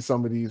can't please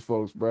some of these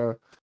folks, bro.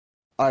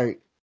 Like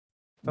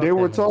they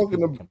were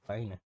talking about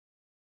complaining.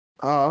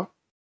 I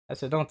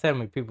said, don't tell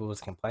me people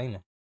was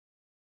complaining.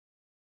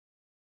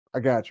 I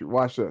got you.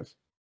 Watch this.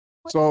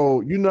 What?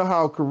 So you know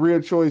how Career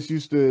Choice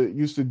used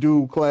to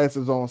do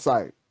classes on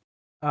site.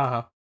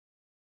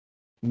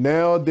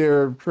 Now they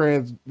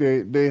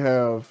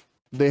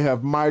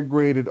have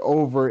migrated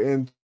over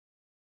into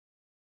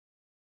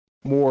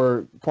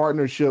more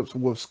partnerships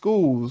with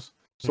schools.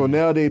 So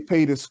now they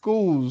pay the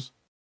schools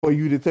for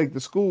you to take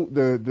the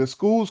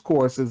schools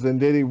courses,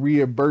 and then they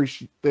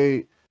reimburse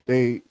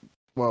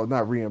well,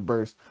 not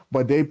reimburse,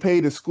 but they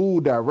pay the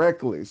school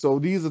directly. So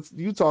these are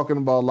you talking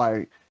about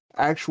like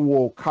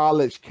actual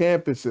college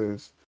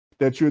campuses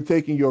that you're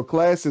taking your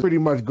classes, pretty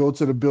much go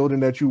to the building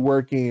that you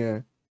work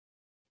in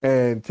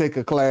and take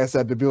a class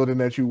at the building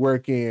that you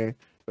work in,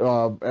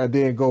 and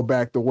then go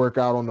back to work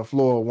out on the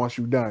floor once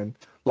you're done.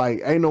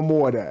 Like, ain't no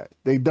more of that.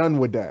 They done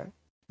with that.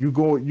 You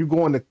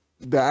going to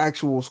the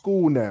actual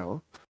school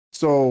now.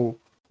 So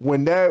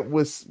when that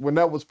was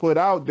put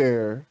out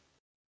there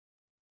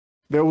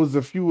was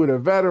a few of the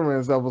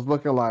veterans that was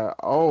looking like,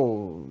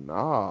 oh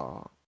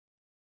nah,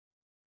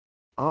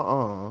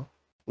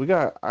 we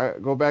got I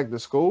go back to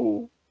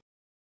school.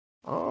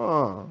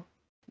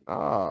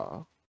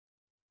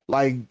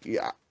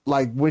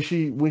 Like when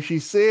she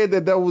said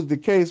that was the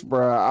case,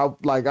 bro,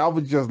 I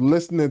was just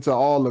listening to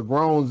all the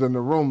groans in the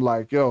room,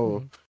 like,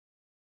 yo,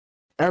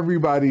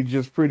 everybody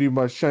just pretty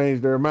much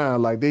changed their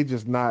mind. Like they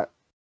just not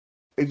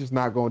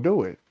gonna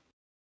do it.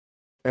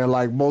 And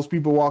like most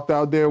people walked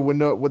out there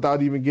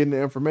without even getting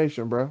the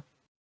information, bro.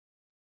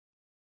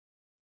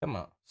 Come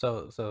on.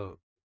 So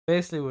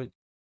basically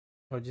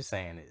what you're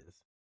saying is,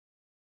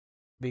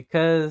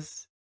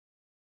 because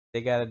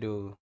they gotta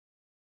do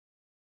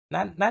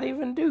not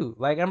even do,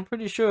 like, I'm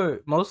pretty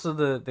sure most of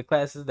the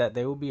classes that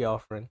they will be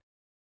offering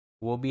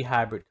will be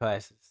hybrid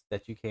classes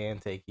that you can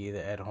take either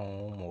at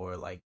home or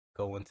like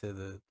go into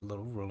the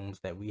little rooms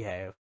that we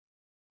have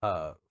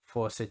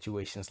for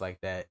situations like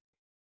that.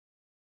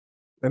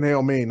 And they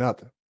don't mean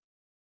nothing.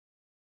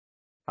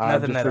 I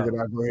Nothing just at figured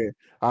all. I'd go ahead.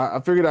 I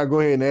figured I'd go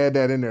ahead and add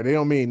that in there. They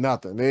don't mean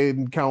nothing. It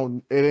didn't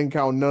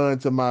count none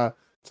to my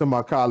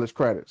college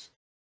credits.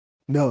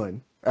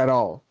 None at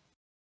all.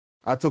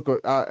 I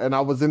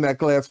was in that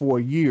class for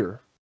a year,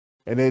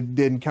 and it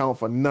didn't count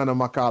for none of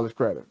my college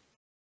credit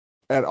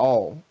at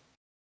all.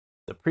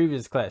 The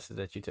previous classes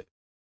that you took.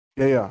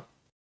 Yeah.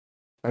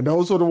 And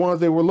those are the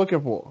ones they were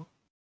looking for.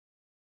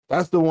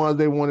 That's the ones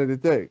they wanted to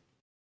take.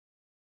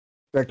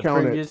 That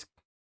counted.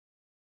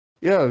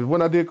 Yeah,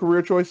 when I did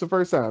career choice the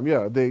first time,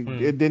 yeah, it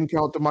didn't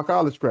count to my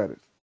college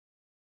credits.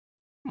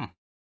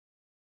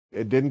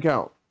 It didn't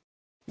count.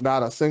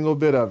 Not a single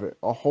bit of it.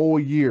 A whole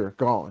year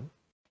gone.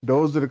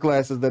 Those are the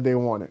classes that they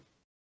wanted.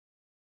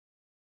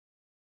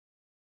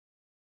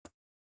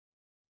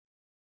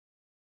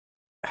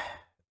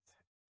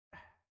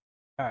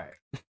 All right.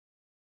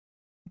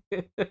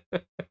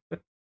 Mm-hmm.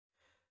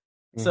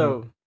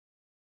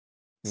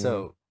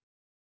 So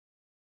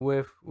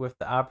with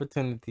the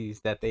opportunities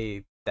that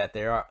they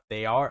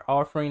are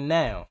offering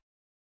now,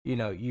 you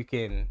know, you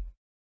can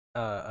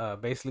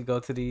basically go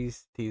to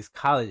these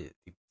colleges,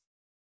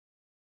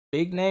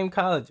 big name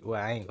college.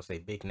 Well, I ain't gonna say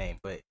big name,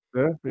 but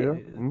yeah.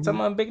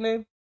 some of big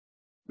name.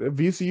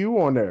 VCU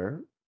on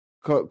there.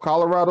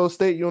 Colorado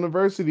State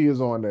University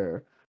is on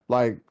there.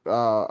 Like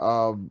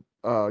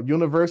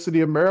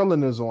University of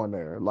Maryland is on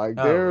there. Like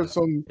Oh,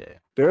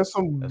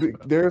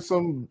 there's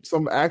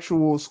some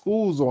actual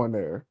schools on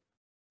there.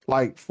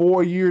 Like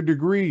 4-year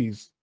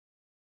degrees.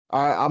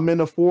 I'm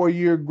in a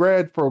 4-year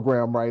grad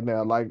program right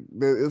now. Like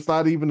it's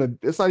not even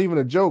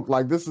a joke.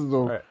 Like this is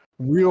a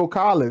real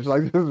college.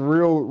 Like this is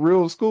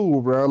real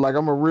school, bro. Like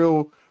I'm a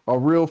real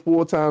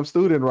full-time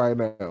student right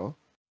now.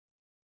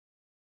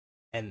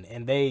 And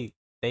they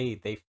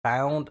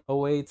found a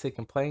way to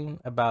complain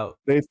about.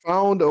 They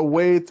found a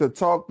way to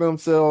talk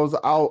themselves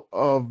out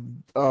of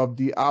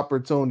the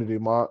opportunity,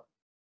 Mark.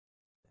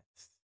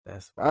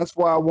 That's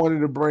why I wanted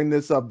to bring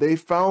this up. They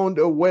found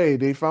a way.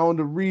 They found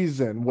a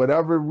reason,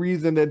 whatever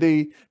reason that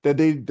they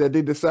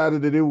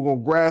decided that they were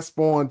gonna grasp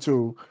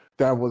onto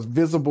that was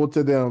visible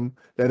to them.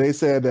 That they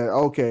said that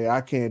okay,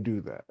 I can't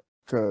do that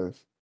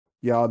because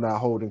y'all not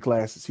holding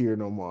classes here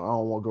no more. I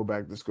don't want to go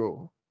back to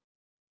school.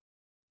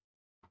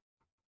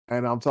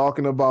 And I'm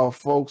talking about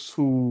folks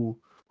who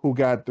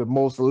got the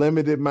most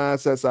limited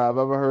mindsets I've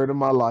ever heard in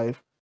my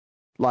life.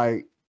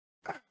 Like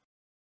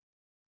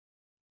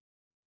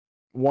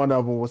one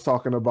of them was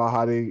talking about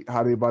how they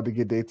about to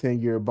get their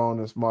 10-year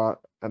bonus,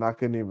 Mark, and I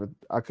couldn't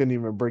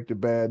even break the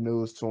bad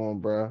news to them,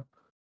 bro.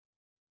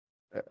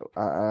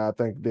 I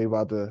think they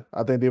about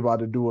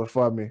to do it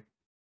for me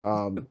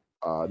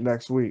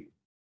next week.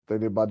 I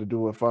think they about to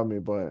do it for me,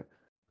 but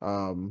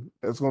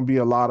it's gonna be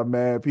a lot of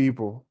mad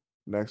people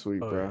next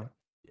week, bro.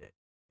 Yeah.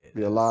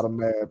 Be a lot of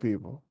mad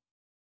people.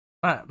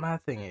 My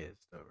thing is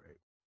though, right?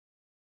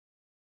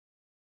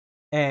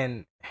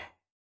 And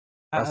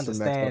I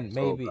understand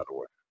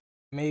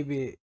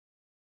maybe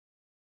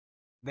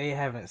they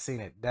haven't seen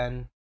it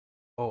done,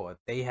 or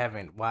they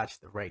haven't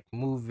watched the right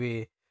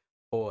movie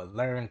or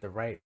learned the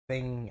right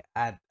thing.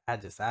 I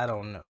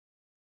don't know.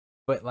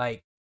 But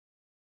like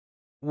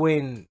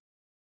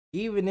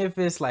even if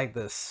it's like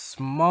the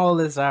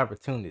smallest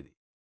opportunity,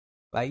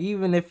 like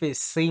even if it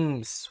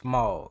seems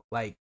small,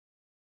 like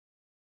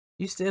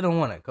you still don't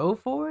want to go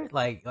for it.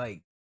 Like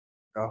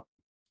oh.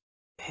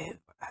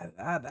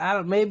 I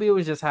don't. Maybe it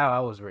was just how I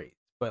was raised,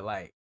 but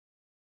like,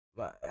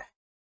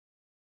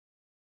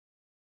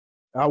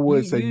 I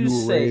would say you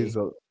were raised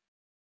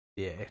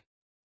yeah.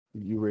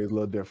 You raised a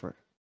little different.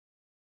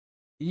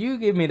 You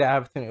give me the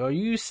opportunity, or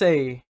you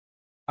say,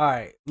 all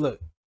right,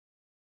 look,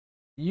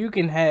 you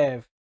can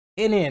have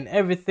any and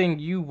everything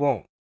you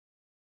want.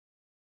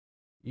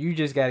 You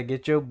just got to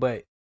get your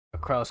butt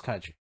across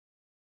country.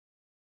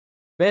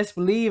 Best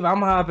believe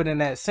I'm hopping in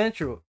that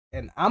Central,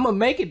 and I'm going to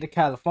make it to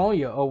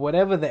California or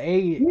whatever the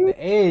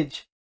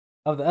edge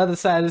of the other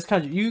side of this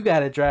country. You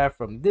got to drive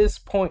from this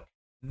point,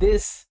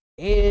 this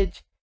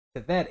edge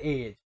to that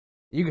edge.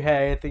 You can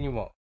have everything you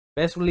want.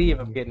 Best believe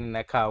I'm getting in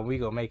that car and we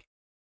going to make it.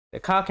 The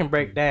car can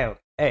break down.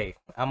 Hey,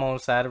 I'm on the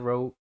side of the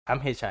road. I'm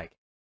hitchhiking.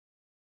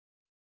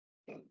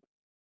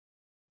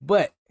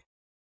 But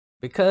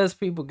because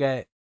people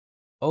got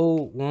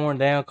old, worn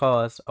down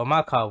cars, or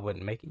my car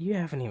wouldn't make it, you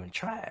haven't even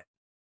tried.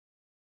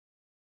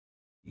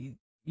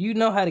 You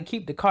know how to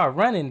keep the car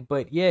running,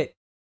 but yet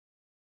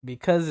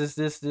because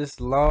it's this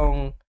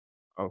long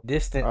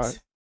distance. Right.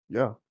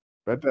 Yeah,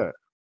 bet that.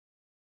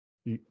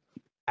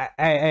 I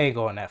ain't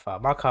going that far.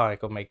 My car ain't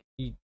gonna make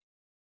it.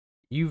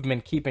 You've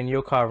been keeping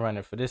your car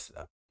running for this.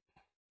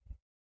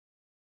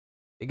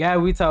 The guy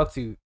we talk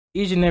to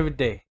each and every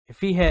day, if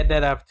he had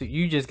that opportunity,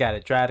 you just gotta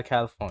drive to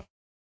California.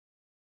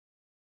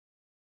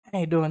 I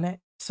ain't doing that,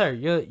 sir.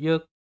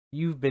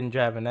 You've been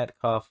driving that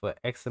car for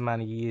X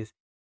amount of years,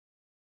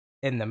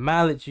 and the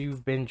mileage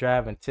you've been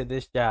driving to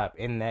this job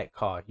in that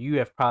car, you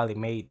have probably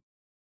made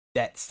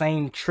that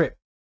same trip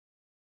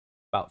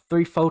about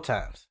 3-4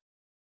 times.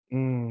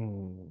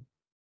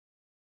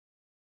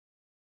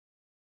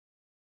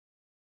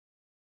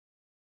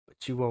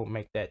 But you won't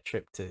make that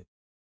trip to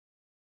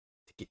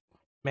get,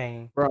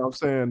 man. Bro, I'm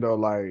saying though,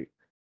 like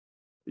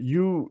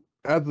you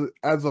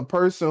as a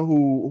person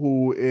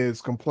who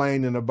is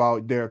complaining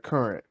about their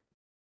current,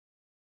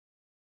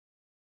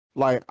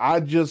 like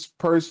I just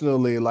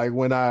personally, like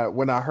when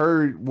I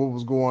heard what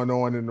was going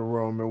on in the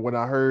room and when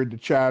I heard the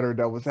chatter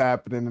that was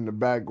happening in the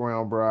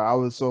background, bro, I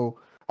was so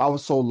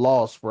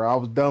lost, bro. I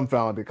was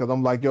dumbfounded because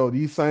I'm like, yo,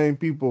 these same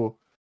people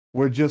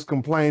were just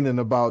complaining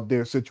about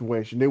their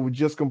situation. They were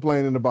just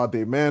complaining about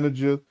their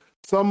manager.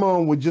 some of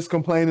them were just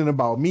complaining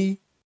about me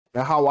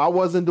and how I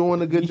wasn't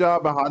doing a good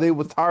job and how they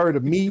was tired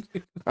of me.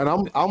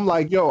 And I'm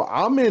like, yo,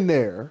 I'm in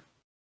there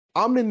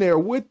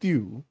with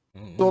you.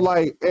 So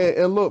like,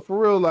 and look, for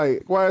real,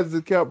 like, why is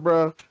it kept,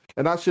 bro?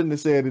 And I shouldn't have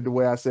said it the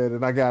way I said it.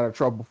 And I got in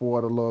trouble for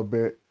it a little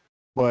bit.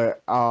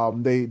 But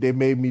they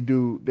made me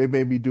do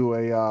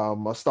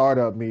a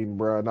startup meeting,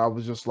 bro. And I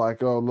was just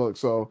like, oh look,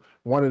 so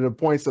one of the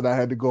points that I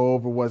had to go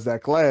over was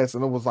that class,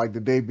 and it was like the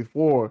day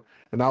before.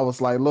 And I was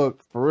like,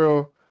 look,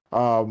 for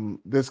real,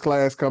 this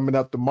class coming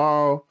up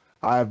tomorrow.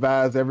 I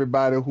advise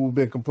everybody who've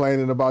been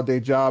complaining about their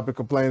job and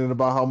complaining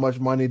about how much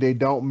money they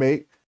don't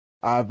make.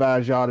 I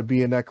advise y'all to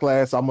be in that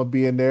class. I'm gonna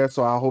be in there,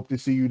 so I hope to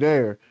see you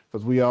there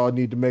because we all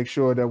need to make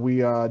sure that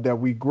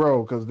we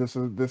grow because this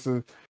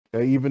is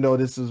even though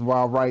this is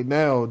while right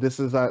now this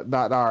is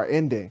not our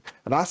ending.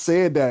 And I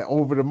said that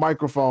over the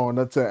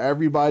microphone to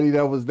everybody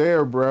that was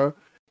there, bro.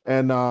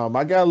 And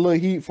I got a little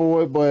heat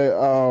for it, but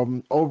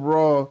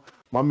overall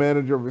my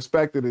manager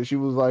respected it. She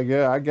was like,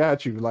 "Yeah, I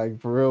got you, like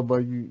for real."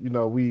 But you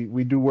know, we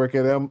do work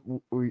at them.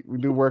 We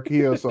do work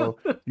here, so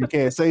you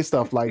can't say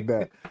stuff like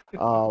that.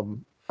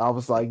 I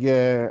was like,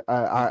 yeah,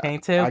 I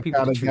can't tell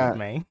people the truth,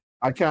 man.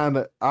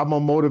 I'm a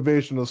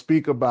motivational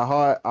speaker by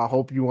heart. I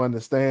hope you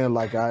understand.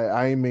 Like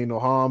I ain't mean no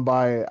harm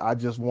by it. I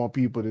just want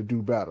people to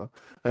do better.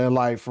 And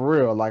like for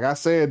real, like I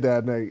said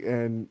that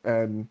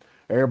and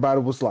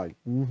everybody was like,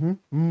 and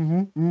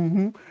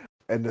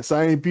the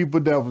same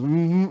people that was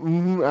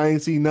I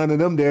ain't seen none of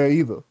them there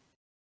either. All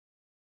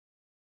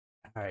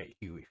right,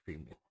 Huey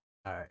Freeman.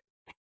 All right.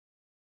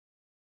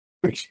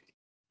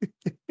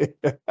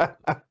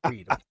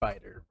 Freedom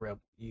fighter,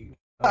 rebel, you.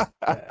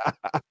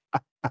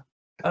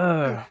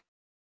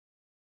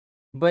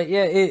 But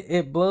yeah,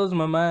 it blows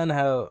my mind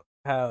how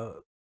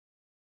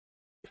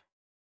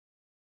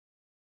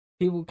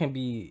people can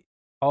be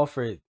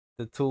offered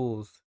the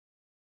tools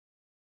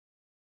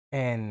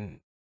and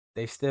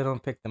they still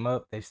don't pick them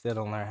up. They still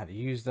don't learn how to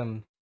use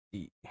them.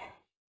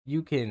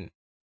 You can,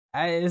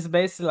 it's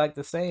basically like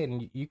the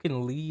saying: you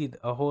can lead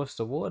a horse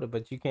to water,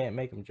 but you can't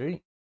make him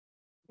drink.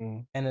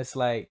 And it's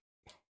like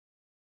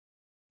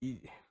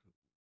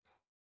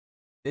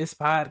this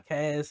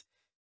podcast,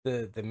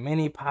 the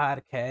many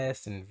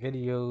podcasts and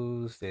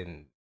videos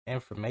and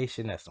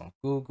information that's on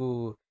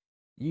Google,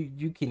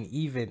 you can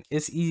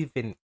it's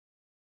even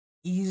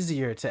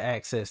easier to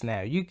access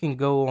now. You can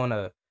go on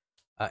a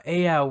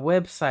AI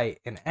website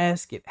and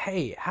ask it,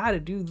 hey, how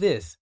to do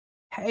this?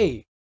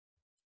 Hey,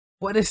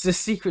 what is the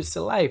secrets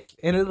to life?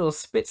 And it'll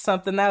spit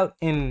something out,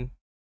 and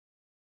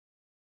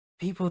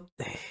people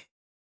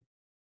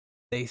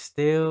they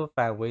still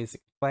find ways to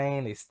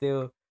complain. They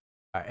still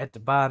are at the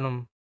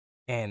bottom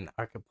and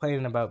are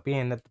complaining about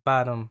being at the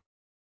bottom.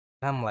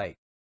 And I'm like,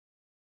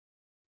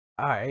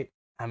 all right.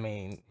 I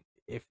mean,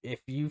 if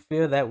you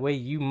feel that way,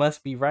 you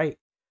must be right.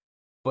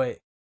 But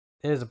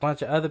there's a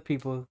bunch of other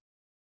people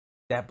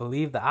that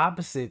believe the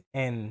opposite,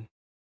 and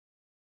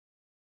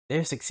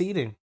they're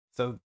succeeding.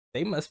 So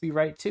they must be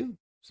right too.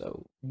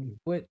 So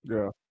what?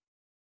 Yeah.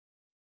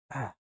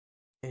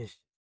 It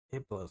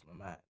blows my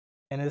mind,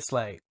 and it's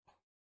like,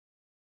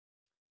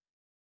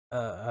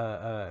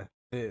 the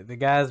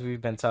guys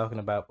we've been talking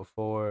about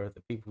before,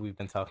 the people we've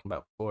been talking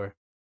about before,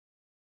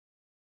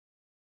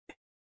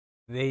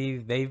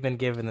 they've been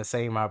given the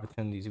same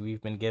opportunities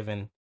we've been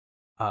given,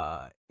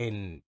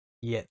 and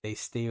yet they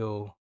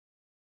still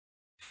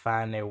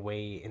find their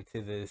way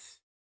into this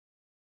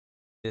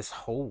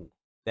hole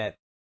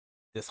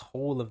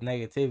of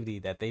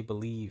negativity that they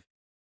believe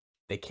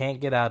they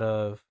can't get out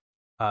of.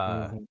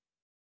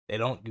 They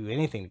don't do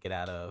anything to get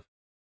out of.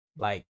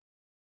 Like,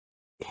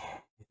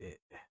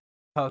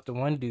 talk to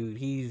one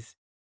dude.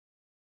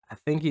 I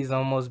think he's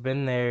almost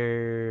been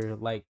there.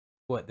 Like,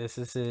 what? This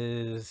is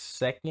his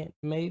second,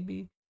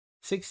 maybe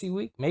 60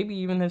 week, maybe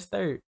even his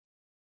third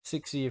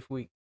 60th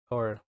week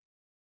or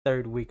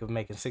third week of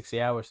making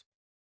 60 hours.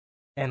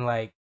 And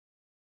like,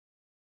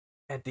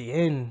 at the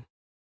end,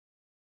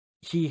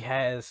 he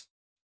has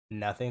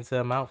nothing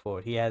to amount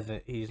for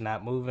it. He's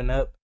not moving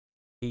up.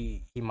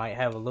 He might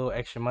have a little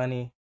extra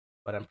money,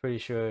 but I'm pretty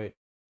sure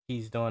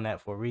he's doing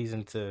that for a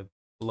reason, to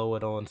blow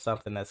it on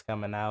something that's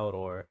coming out,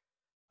 or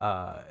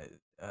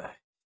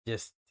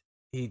just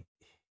he's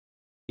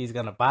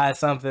gonna buy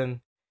something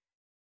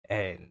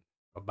or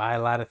buy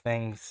a lot of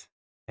things,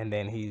 and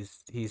then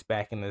he's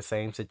back in the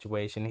same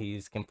situation.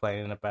 He's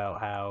complaining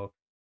about how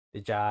the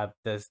job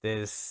does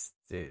this,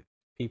 the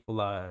people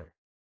are.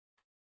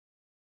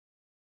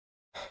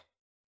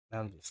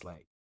 I'm just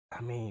like,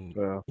 I mean,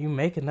 you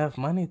make enough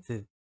money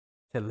to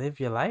live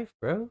your life,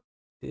 bro.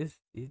 Yeah,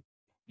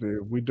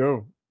 we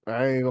do.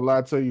 I ain't gonna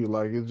lie to you.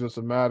 Like, it's just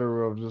a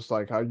matter of just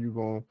like how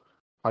you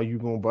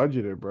gonna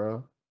budget it,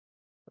 bro.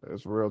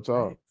 It's real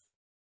talk. Right.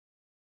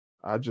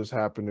 I just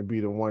happen to be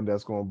the one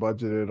that's gonna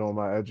budget it on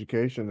my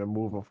education and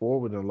moving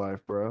forward in life,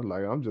 bro.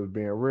 Like, I'm just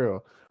being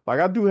real. Like,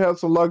 I do have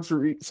some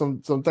luxury,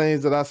 some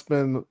things that I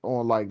spend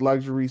on like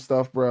luxury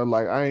stuff, bro.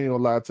 Like, I ain't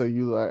gonna lie to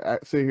you. Like, I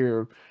sit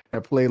here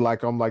and play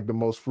like I'm like the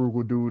most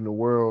frugal dude in the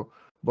world.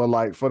 But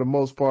like for the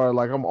most part,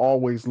 like I'm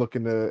always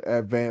looking to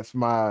advance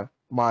um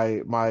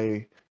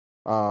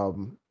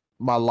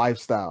my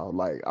lifestyle.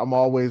 Like I'm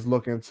always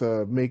looking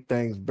to make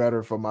things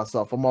better for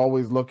myself. I'm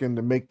always looking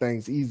to make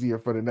things easier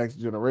for the next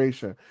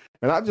generation.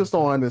 And I just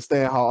don't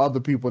understand how other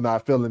people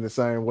not feeling the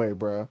same way,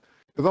 bro.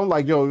 Because I'm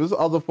like, yo, there's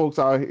other folks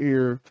out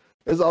here.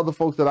 There's other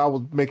folks that I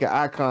was making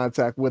eye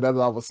contact with as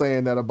I was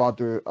saying that about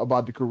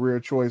the career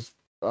choice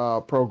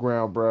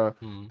program, bro.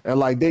 And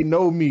like they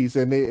know me,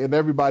 and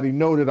everybody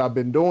know that I've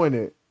been doing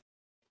it,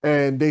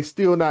 and they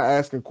still not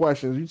asking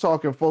questions. You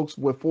talking folks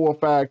with 4 or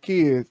 5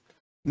 kids,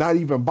 not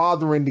even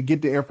bothering to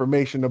get the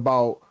information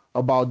about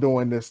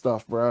doing this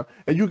stuff, bro.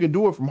 And you can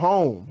do it from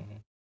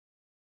home.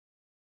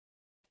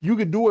 You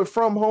can do it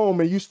from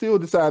home, and you still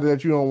decided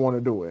that you don't want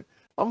to do it.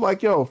 I'm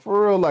like, yo,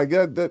 for real, like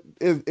that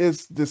is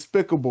it's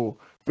despicable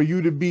for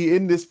you to be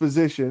in this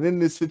position, in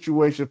this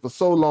situation for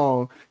so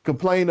long,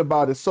 complain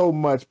about it so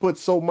much, put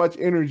so much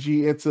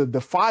energy into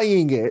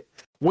defying it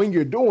when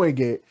you're doing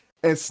it,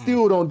 and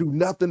still don't do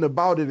nothing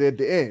about it at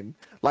the end.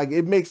 Like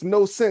it makes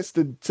no sense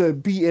to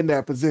be in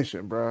that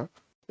position, bro,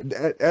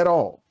 at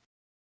all.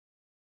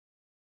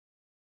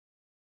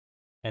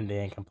 And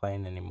then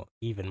complain anymore,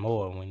 even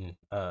more when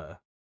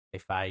they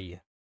fire you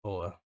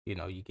or you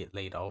know you get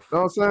laid off. You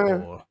know what I'm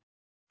saying? Or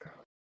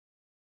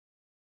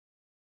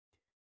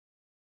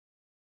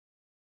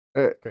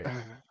great.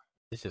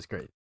 It's just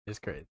great. It's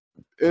great.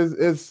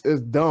 It's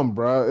dumb,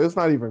 bro. It's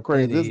not even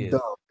crazy. It's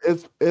dumb.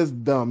 It's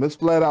dumb. It's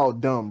flat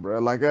out dumb, bro.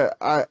 Like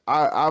I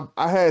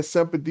had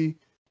sympathy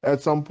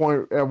at some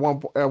point at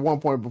one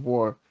point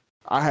before.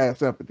 I had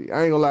sympathy.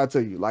 I ain't gonna lie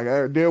to you. Like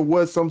there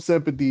was some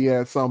sympathy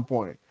at some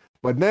point,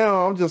 but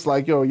now I'm just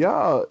like, yo,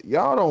 y'all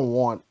don't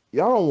want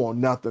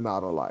nothing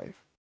out of life.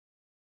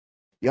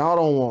 Y'all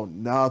don't want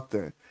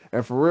nothing.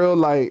 And for real,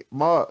 like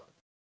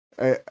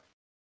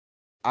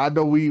I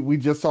know we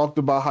just talked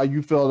about how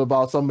you felt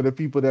about some of the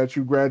people that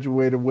you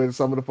graduated with,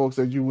 some of the folks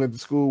that you went to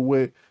school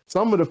with.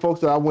 Some of the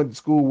folks that I went to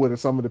school with are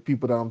some of the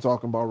people that I'm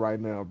talking about right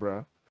now,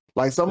 bro.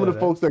 Like some of the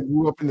folks that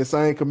grew up in the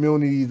same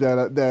communities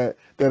that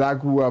I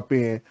grew up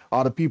in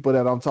are the people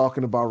that I'm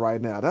talking about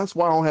right now. That's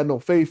why I don't have no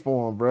faith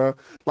for them, bro.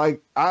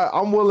 Like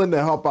I'm willing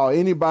to help out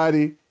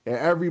anybody and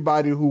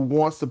everybody who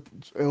wants to,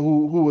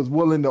 who is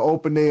willing to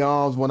open their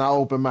arms when I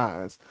open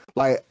mine.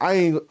 Like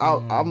I'm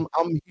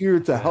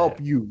here to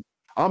help you.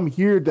 I'm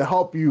here to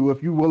help you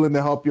if you're willing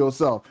to help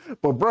yourself.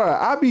 But bruh,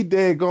 I be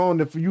dead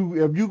gone if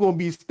you gonna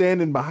be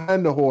standing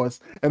behind the horse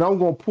and I'm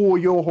gonna pull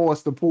your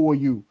horse to pull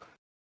you.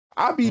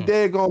 I be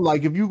dead gone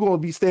like if you gonna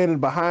be standing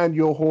behind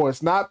your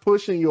horse, not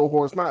pushing your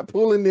horse, not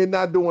pulling it,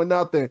 not doing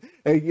nothing,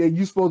 and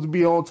you supposed to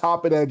be on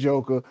top of that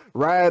joker,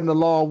 riding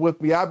along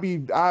with me. I be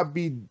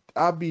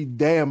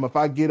damn if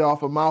I get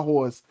off of my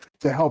horse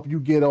to help you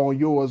get on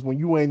yours when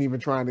you ain't even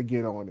trying to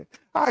get on it.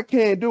 I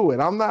can't do it.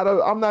 I'm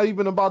not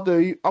even about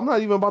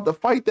to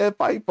fight that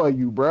fight for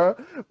you, bro.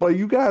 But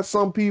you got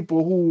some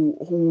people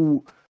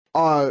who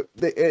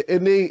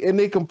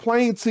they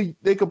complain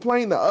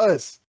to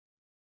us.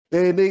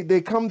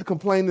 They come to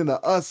complaining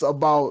to us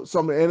about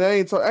something, and I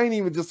ain't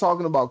even just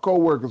talking about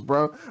coworkers,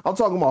 bro. I'm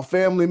talking about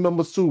family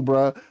members too,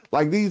 bro.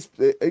 Like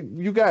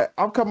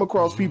I'm coming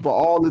across people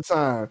all the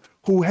time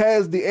who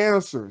has the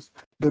answers.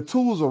 The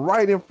tools are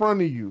right in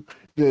front of you.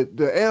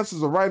 The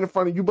answers are right in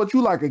front of you, but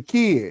you like a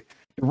kid.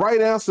 The right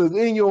answer is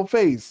in your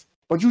face,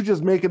 but you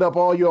just making up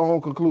all your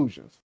own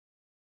conclusions.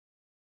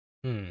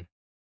 You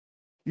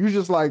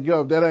just like,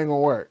 yo, that ain't gonna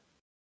work.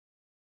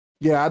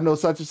 Yeah, I know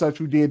such and such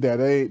who did that.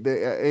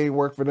 They ain't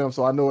work for them,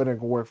 so I know it ain't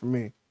gonna work for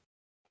me.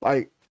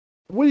 Like,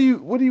 what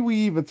are we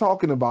even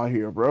talking about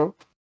here, bro?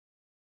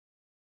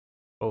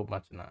 Whole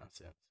bunch of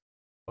nonsense.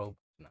 Whole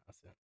bunch of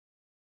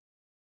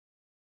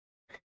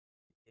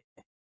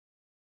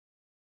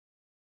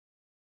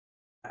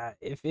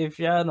nonsense. If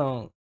y'all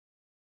don't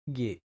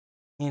get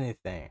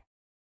anything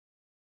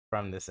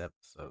from this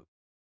episode,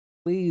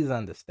 please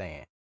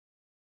understand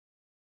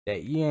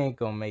that you ain't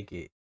gonna make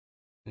it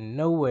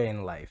nowhere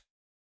in life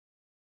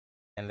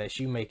unless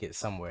you make it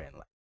somewhere in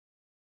life.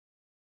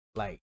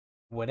 Like,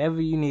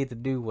 whatever you need to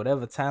do,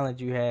 whatever talent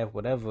you have,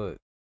 whatever,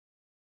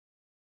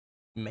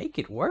 make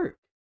it work.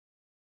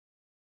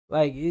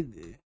 Like,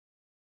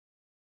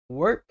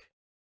 work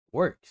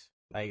works.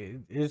 Like,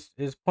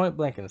 it's point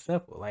blank and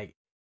simple. Like,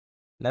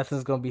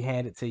 nothing's gonna be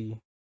handed to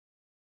you.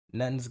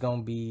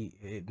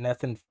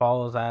 Nothing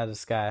falls out of the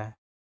sky.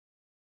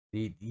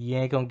 You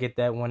ain't gonna get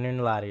that one in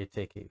the lottery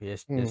ticket.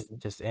 Just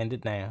end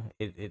it now.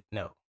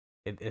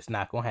 It's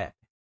not gonna happen.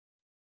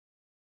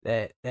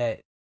 That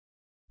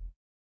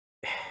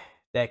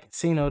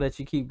casino that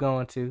you keep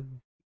going to,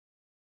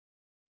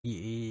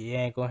 you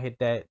ain't gonna hit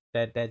that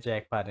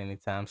jackpot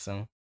anytime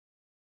soon.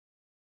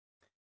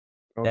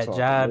 No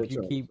time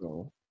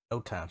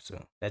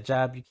soon. That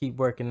job you keep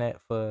working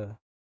at for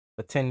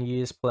 10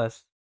 years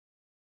plus,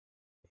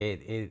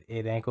 it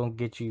ain't gonna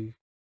get you.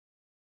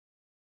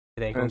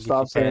 It ain't gonna get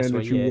stop you saying past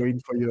that you yet.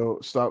 waiting for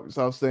your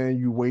stop saying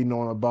you waiting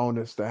on a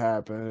bonus to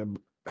happen.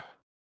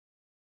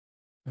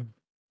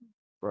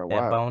 Bro,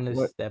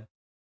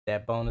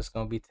 That bonus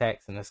gonna be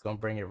taxed, and it's gonna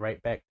bring it right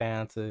back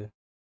down to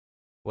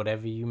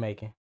whatever you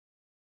making.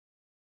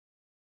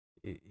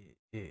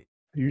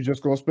 You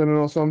just gonna spend it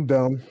on something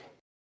dumb.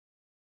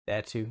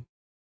 That too.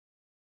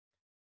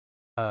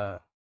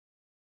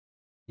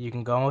 You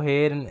can go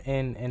ahead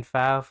and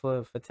file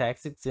for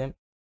tax exempt,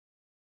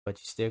 but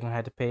you're still gonna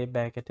have to pay it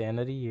back at the end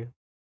of the year.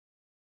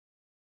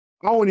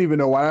 I don't even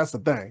know why that's the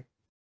thing.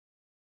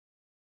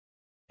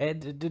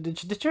 And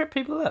to trip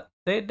people up.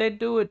 They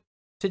do it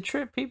to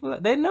trip people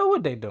up. They know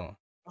what they're doing.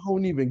 I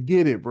don't even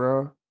get it,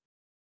 bro.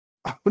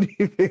 I don't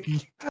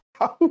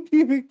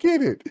even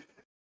get it.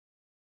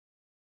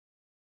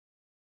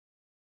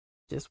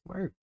 Just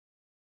work.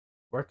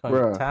 Work on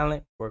your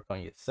talent. Work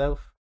on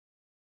yourself.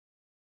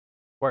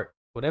 Work.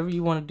 Whatever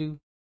you want to do,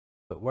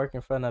 put work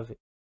in front of it.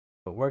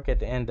 Put work at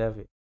the end of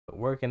it. Put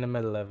work in the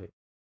middle of it.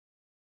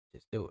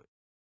 Just do it.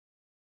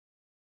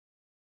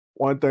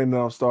 One thing that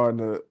I'm starting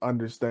to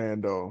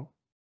understand though,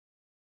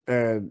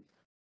 and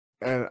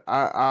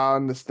I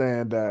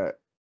understand that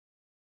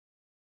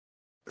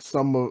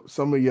some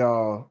of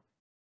y'all,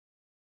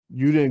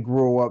 you didn't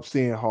grow up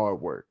seeing hard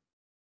work.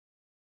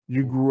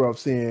 You grew up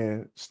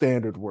seeing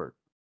standard work.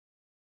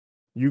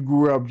 You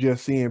grew up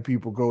just seeing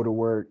people go to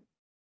work.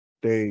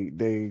 They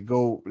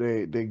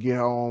get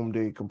home,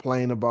 they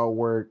complain about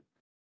work,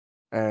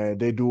 and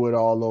they do it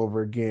all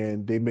over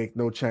again. They make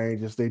no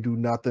changes. They do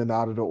nothing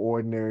out of the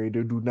ordinary.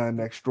 They do nothing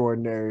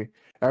extraordinary.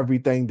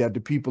 Everything that the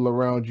people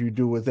around you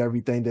do is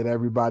everything that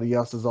everybody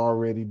else has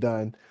already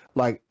done.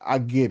 Like, I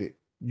get it.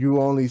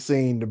 You only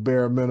seen the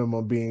bare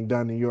minimum being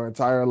done in your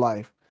entire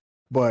life.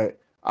 But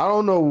I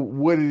don't know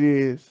what it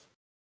is.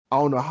 I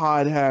don't know how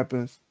it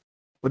happens.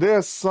 But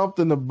there's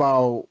something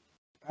about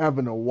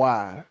having a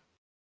why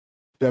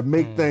that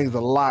make things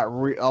a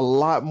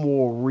lot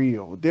more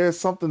real. There's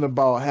something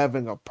about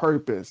having a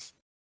purpose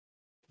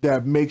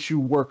that makes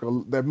you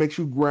that makes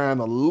you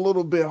grind a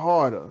little bit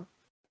harder.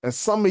 And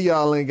some of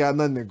y'all ain't got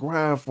nothing to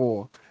grind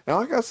for. And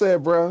like I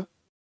said, bro,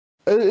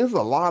 it's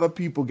a lot of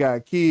people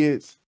got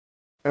kids,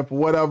 and for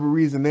whatever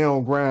reason they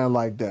don't grind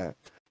like that.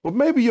 But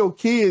maybe your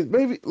kids,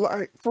 maybe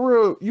like for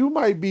real, you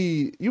might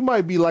be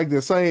like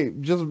the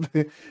same.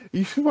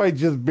 You might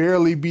just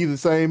barely be the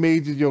same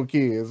age as your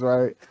kids,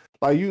 right?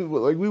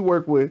 We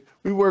work with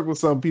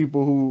some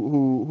people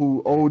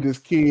who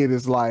oldest kid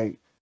is like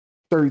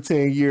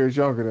 13 years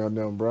younger than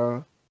them,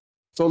 bro.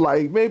 So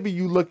like maybe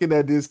you looking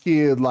at this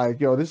kid like,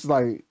 yo, this is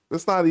like,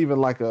 it's not even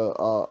like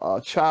a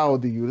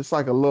child to you. It's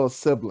like a little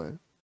sibling.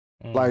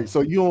 Like,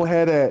 so you don't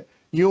have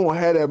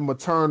that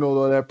maternal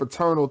or that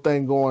paternal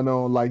thing going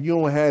on. Like, you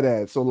don't have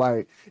that. So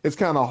like it's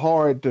kind of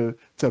hard to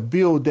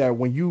build that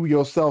when you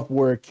yourself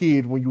were a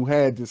kid when you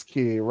had this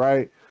kid,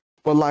 right?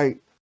 But like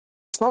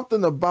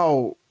something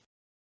about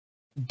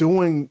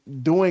doing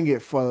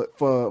it for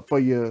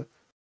your,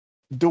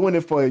 doing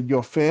it for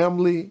your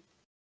family,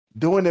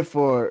 doing it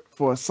for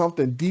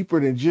something deeper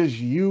than just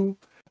you.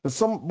 And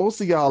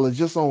most of y'all are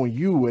just on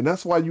you, and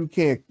that's why you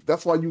can't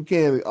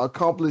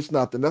accomplish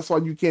nothing. That's why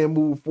you can't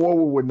move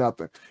forward with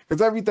nothing,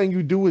 because everything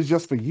you do is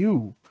just for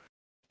you.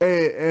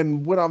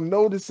 And what I'm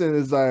noticing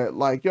is that,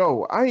 like,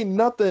 yo, ain't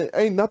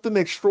nothing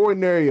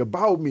extraordinary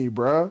about me,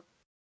 bruh.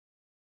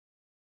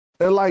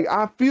 And like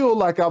I feel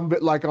like I'm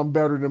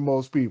better than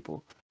most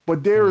people,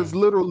 but there is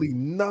literally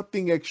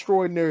nothing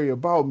extraordinary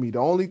about me. The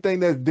only thing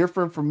that's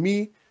different from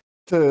me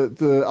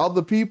to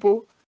other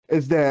people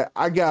is that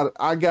I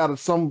got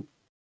some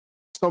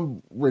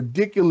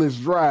ridiculous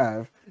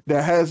drive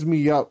that has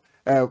me up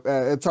at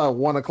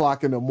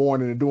 1:00 in the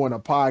morning and doing a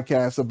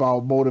podcast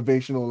about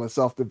motivational and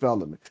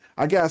self-development.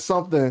 I got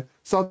something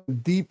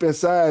deep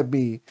inside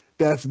me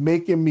that's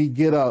making me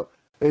get up.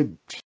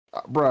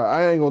 Bro,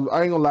 I ain't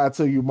gonna lie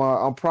to you,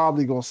 Ma. I'm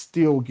probably gonna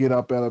still get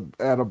up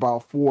at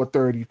about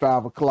 4:30,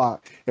 5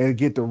 o'clock and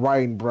get to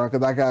writing, bro,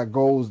 because I got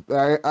goals.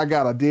 I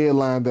got a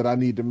deadline that I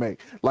need to make.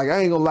 Like, I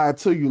ain't gonna lie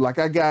to you. Like,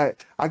 I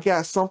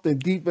got something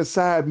deep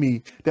inside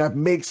me that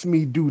makes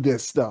me do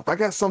this stuff. I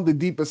got something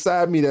deep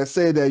inside me that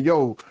said that,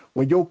 yo,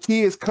 when your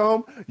kids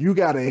come, you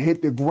gotta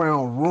hit the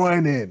ground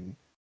running,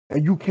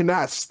 and you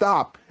cannot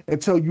stop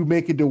until you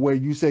make it to where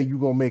you say you're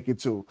gonna make it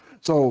to.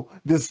 So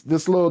this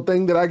little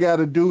thing that I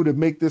gotta do to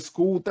make this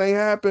school thing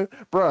happen,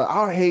 bro,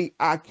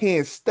 I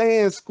can't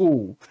stand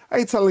school. I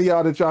ain't telling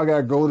y'all that y'all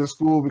gotta go to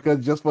school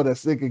because just for the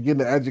sake of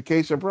getting an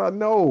education, bro.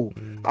 No,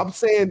 I'm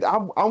saying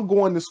I'm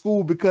going to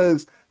school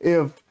because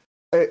if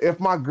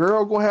my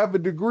girl gonna have a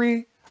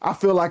degree, I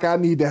feel like I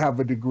need to have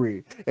a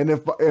degree. And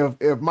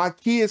if my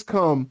kids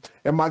come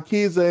and my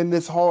kids are in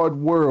this hard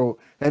world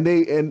and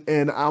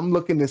I'm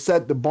looking to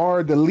set the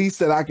bar, the least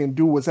that I can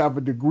do is have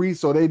a degree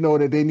so they know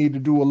that they need to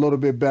do a little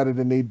bit better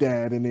than their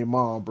dad and their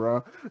mom,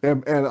 bro.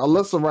 And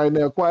Alyssa right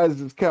now, quiet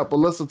as it's kept,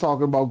 Alyssa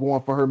talking about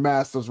going for her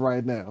master's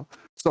right now.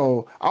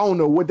 So I don't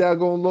know what that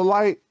gonna look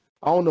like.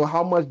 I don't know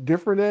how much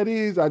different that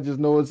is. I just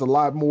know it's a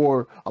lot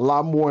more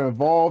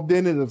involved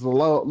in it. It's a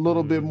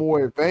little bit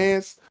more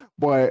advanced,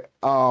 but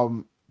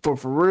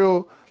for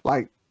real,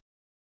 like,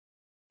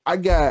 I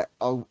got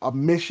a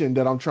mission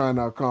that I'm trying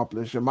to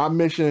accomplish, and my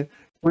mission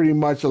pretty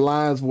much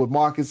aligns with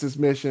Marcus's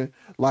mission.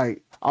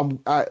 Like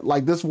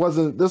this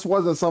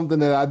wasn't something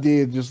that I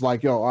did just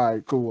like, yo, all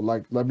right, cool.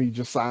 Like, let me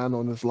just sign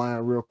on this line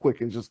real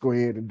quick and just go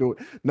ahead and do it.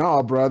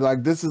 No, bro,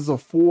 like this is a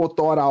full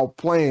thought out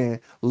plan,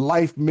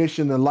 life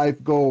mission and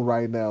life goal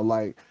right now.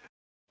 Like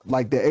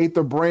the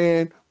Aether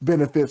brand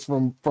benefits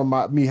from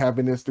me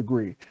having this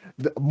degree.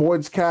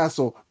 Morton's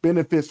Castle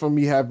benefits from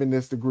me having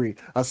this degree.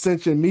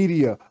 Ascension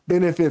Media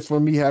benefits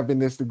from me having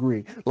this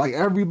degree. Like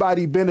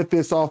everybody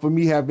benefits off of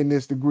me having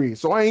this degree.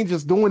 So I ain't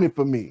just doing it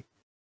for me.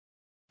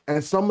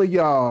 And some of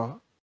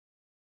y'all,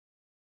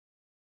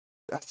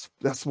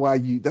 that's why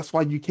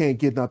you can't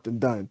get nothing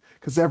done,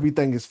 because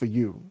everything is for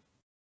you.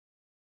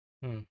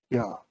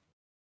 Yeah.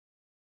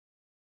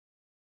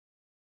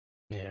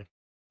 Yeah.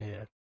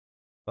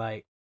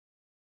 Like,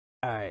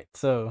 all right,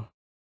 so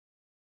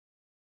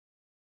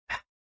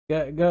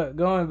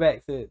going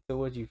back to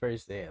what you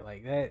first said,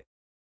 like that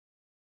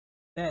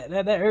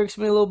irks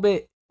me a little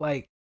bit.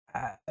 Like,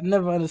 I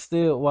never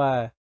understood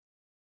why.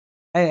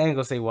 I ain't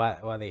gonna say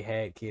why they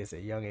had kids at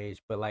a young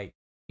age, but like,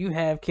 you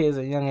have kids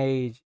at a young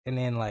age, and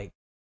then like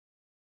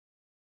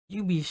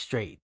you be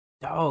straight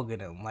dogging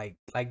them, like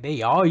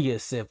they are your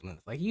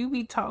siblings. Like, you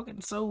be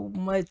talking so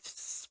much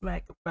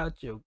smack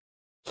about your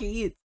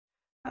kids.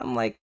 I'm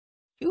like,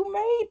 you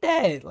made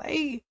that.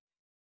 Like,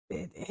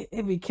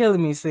 it be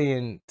killing me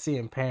seeing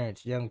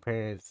parents, young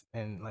parents,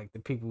 and like the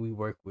people we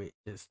work with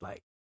just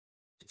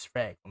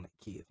rag on the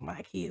kids.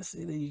 My kids,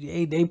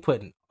 they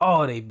putting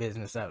all their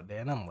business out there,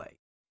 and I'm like,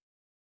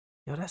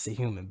 yo, that's a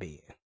human being.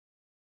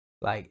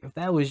 Like, if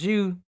that was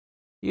you,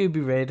 you'd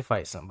be ready to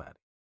fight somebody.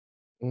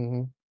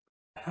 It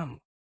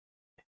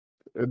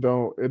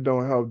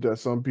don't help that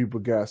some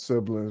people got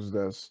siblings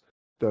that's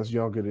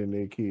younger than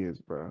their kids,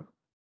 bro.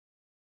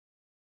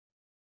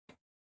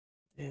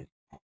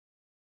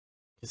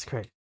 It's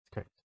crazy.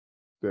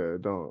 Yeah,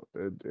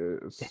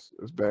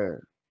 it's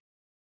bad.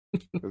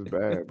 It's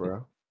bad,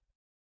 bro.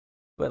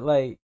 But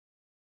like,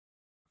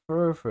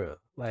 for real,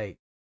 like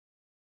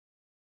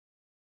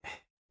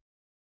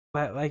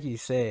you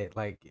said,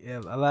 like, a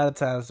lot of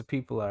times the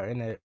people are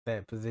in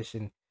that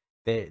position.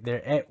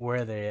 They're at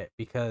where they're at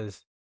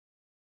because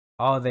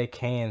all they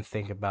can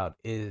think about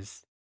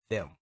is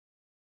them.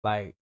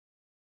 Like,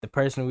 the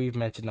person we've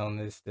mentioned on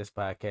this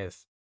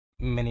podcast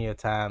many a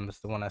times,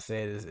 the one I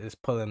said is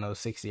pulling those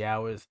 60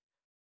 hours.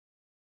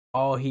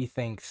 All he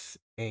thinks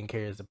and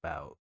cares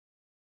about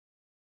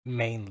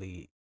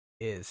mainly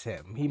is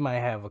him. He might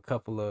have a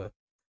couple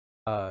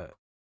of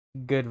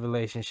good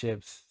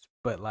relationships,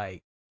 but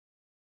like,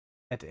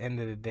 at the end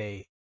of the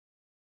day,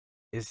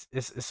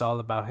 it's all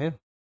about him.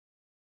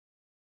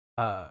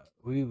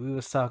 We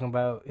was talking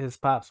about his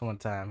pops one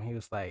time. He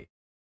was like,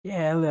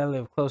 yeah, I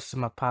live close to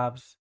my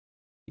pops.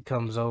 He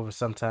comes over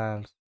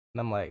sometimes, and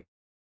I'm like,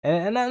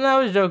 and I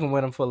was joking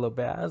with him for a little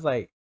bit. I was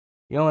like,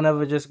 you don't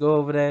ever just go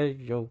over there,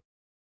 you'll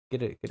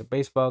get a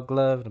baseball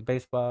glove and a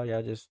baseball,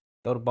 y'all just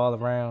throw the ball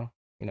around,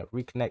 reconnect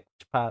with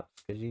your pops,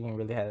 because you didn't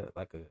really have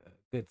like a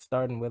good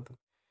starting with him.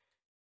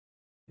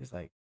 It's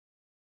like,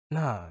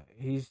 nah,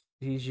 he's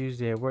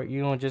usually at work.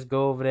 You don't just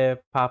go over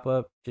there, pop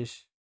up,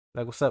 just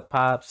like, what's up,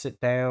 pop?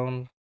 Sit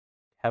down,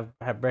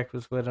 have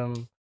breakfast with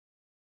him.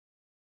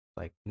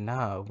 Like,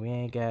 nah, we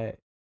ain't got.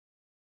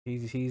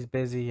 He's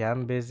busy.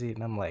 I'm busy,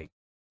 and I'm like,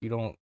 you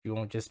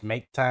don't just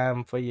make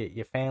time for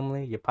your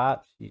family, your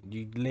pops.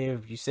 You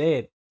live. You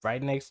said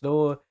right next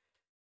door.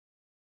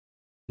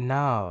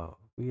 No,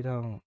 we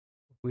don't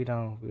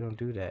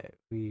do that.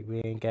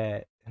 We ain't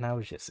got. And I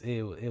was just,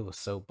 it was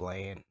so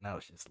bland, and I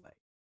was just like,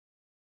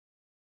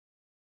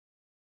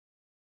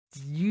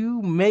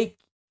 you make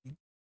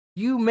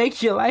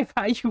your life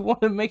how you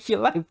want to make your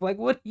life. Like,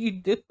 what do you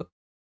do?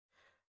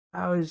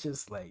 I was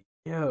just like,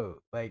 yo,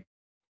 like,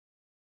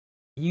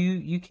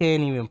 you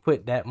can't even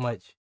put that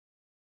much.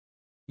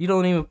 You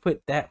don't even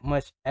put that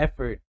much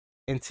effort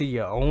into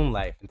your own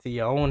life, into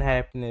your own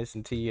happiness,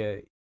 into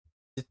your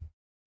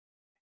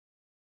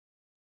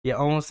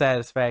own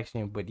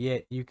satisfaction, but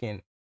yet you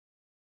can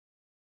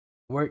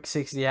work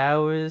 60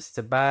 hours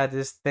to buy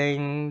this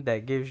thing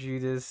that gives you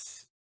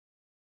this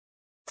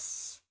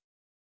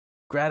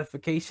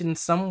gratification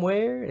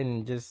somewhere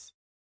and just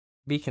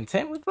be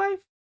content with life.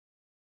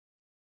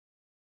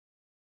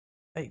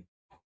 Like,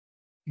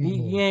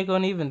 you ain't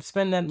gonna even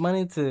spend that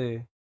money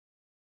to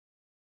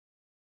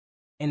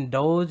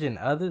indulge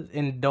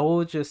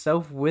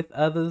yourself with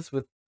others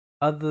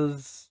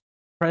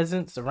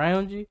presence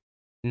around you.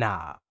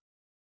 Nah.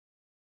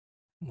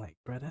 I'm like,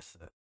 bro, that's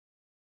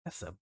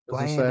a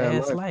bland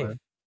ass life. Man.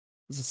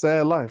 It's a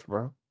sad life,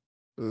 bro.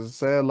 It's a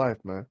sad life,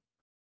 man.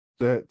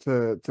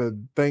 To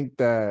think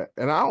that,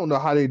 and I don't know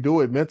how they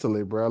do it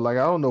mentally, bro. Like,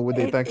 I don't know what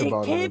they think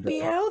about it. It can't be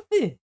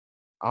healthy.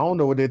 I don't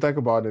know what they think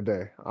about it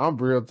today. I'm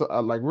real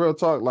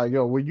talk. Like,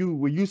 yo, when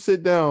you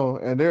sit down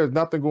and there's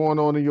nothing going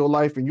on in your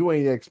life and you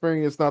ain't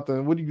experienced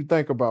nothing, what do you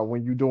think about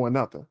when you doing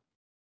nothing?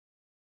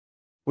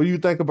 What do you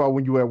think about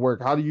when you at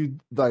work? How do you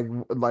like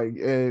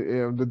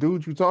the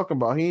dude you talking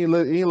about? He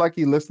ain't like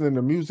he listening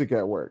to music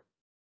at work.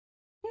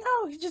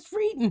 No, he's just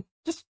reading,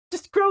 just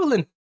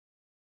scrolling.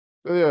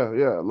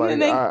 Yeah. Like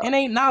It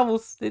ain't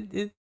novels. It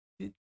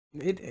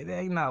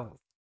ain't novels.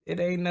 It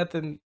ain't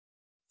nothing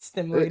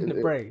stimulating the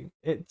it, brain.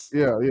 It's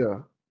yeah.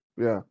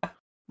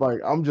 Like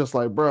I'm just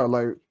like, bro,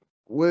 like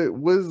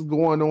what's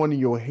going on in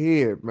your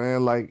head,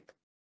 man? Like,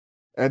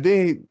 and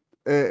then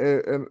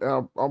and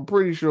I'm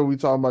pretty sure we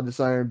talking about the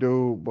same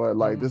dude, but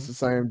like this is the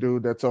same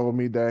dude that told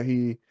me that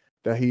he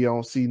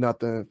don't see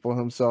nothing for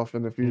himself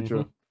in the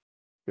future.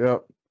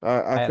 Yep,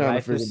 I kind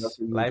of figured that's what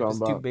you were life talking is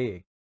too about.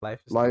 big.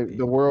 Life is too Like the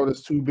big. world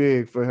is too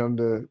big for him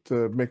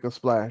to make a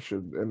splash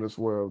in this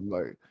world.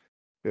 Like,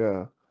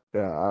 yeah,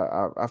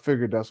 I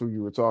figured that's what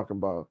you were talking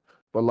about.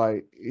 But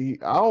like,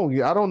 I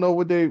don't know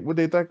what they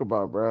think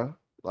about, bro.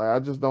 Like, I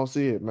just don't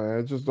see it, man.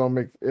 It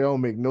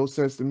don't make no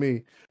sense to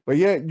me. But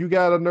yet, you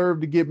got a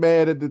nerve to get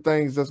mad at the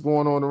things that's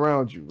going on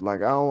around you.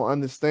 Like, I don't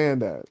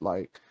understand that.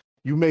 Like,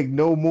 you make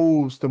no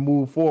moves to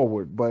move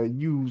forward, but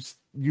you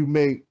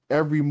make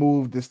every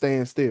move to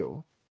stand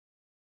still.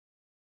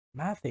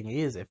 My thing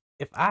is, if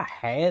I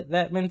had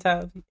that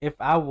mentality, if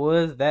I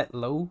was that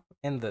low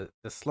in the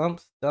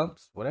slumps,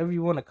 dumps, whatever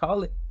you want to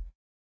call it,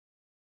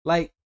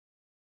 like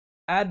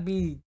I'd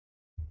be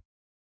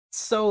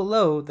so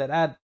low that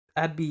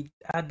I'd be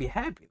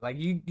happy. Like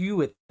you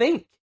would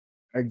think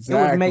it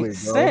would make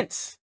Exactly, bro.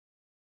 sense.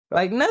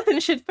 Like nothing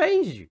should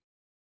phase you.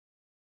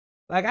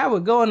 Like I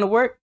would go into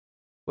work,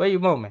 where you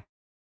moment?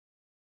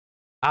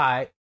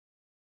 Alright,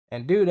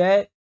 and do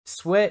that,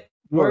 sweat,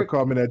 You ought to work,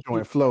 call me that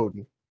joint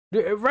floating.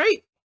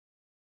 right?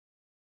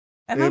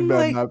 And It I'm better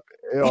like, not.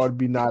 It ought to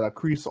be not a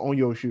crease on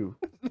your shoe.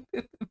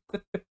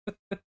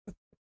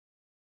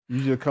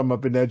 You just come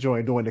up in that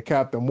joint doing the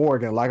Captain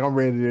Morgan, like I'm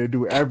ready to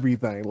do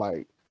everything.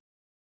 Like,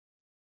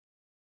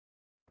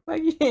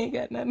 like you ain't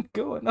got nothing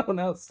going on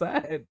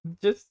outside.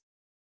 Just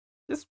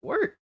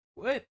work.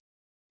 What?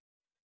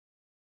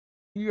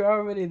 You're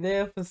already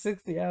there for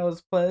 60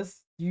 hours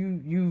plus.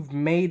 You've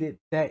made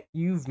that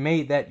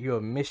your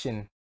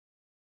mission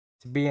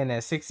to be in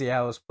that 60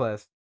 hours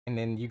plus, and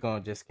then you're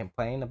gonna just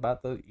complain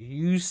about the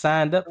you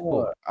signed up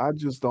for. I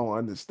just don't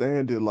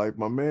understand it. Like,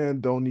 my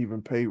man don't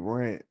even pay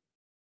rent.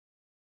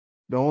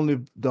 The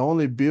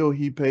only bill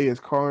he pay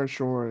is car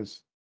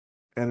insurance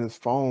and his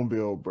phone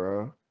bill,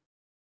 bro.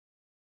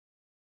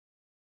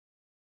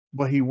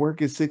 But he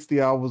working 60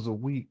 hours a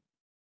week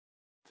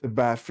to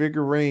buy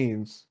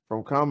figurines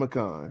from Comic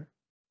Con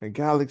and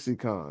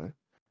GalaxyCon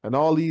and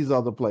all these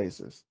other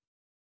places.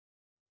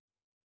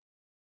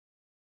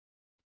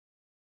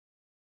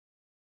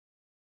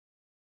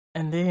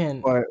 And then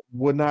But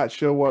would not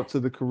show up to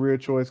the career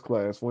choice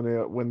class when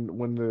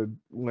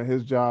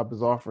his job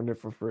is offering it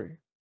for free.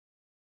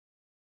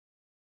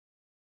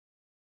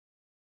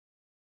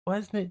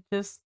 wasn't it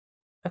just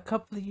a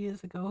couple of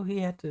years ago he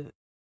had to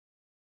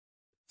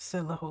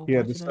sell a whole He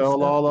had to bunch of that sell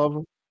stuff? all of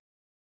them.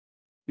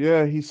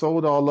 Yeah, he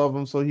sold all of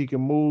them so he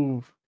can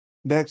move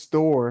next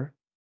door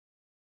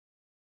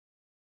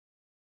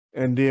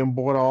and then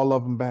bought all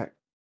of them back.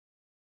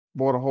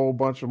 Bought a whole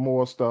bunch of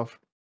more stuff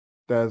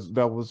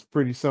that was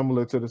pretty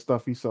similar to the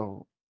stuff he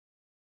sold.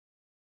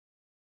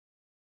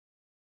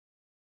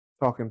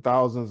 Talking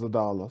thousands of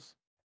dollars.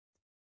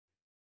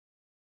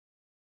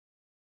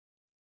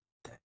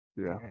 That,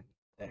 Yeah, man,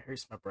 that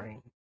hurts my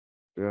brain.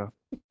 yeah,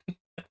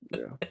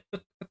 yeah.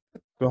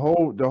 The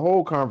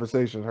whole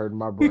conversation hurt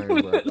my brain,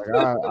 bro.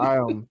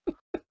 Like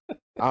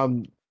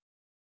I'm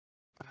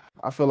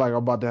I feel like I'm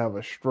about to have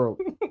a stroke.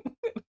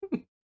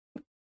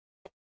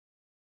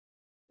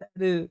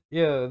 That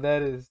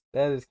is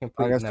Like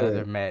complete I and utter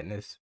said,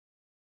 madness.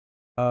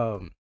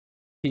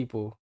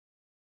 People,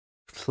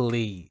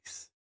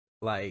 please,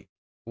 like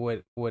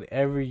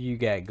whatever you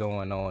got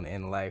going on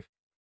in life,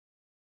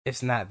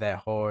 it's not that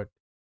hard.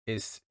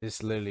 It's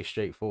literally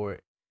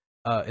straightforward.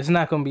 It's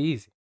not gonna be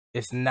easy.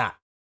 It's not.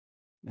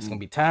 It's gonna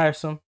be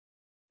tiresome.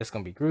 It's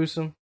gonna be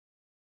gruesome.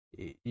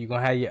 You're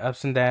gonna have your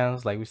ups and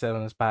downs. Like we said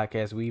on this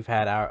podcast, we've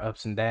had our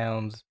ups and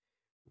downs.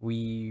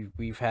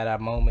 We've had our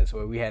moments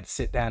where we had to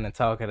sit down and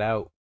talk it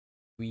out.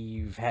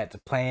 We've had to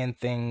plan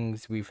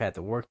things. We've had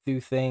to work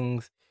through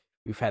things.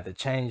 We've had to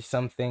change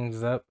some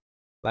things up.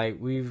 Like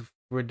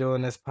we're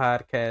doing this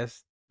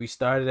podcast. We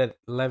started at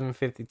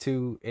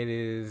 11:52. It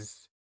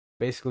is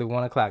basically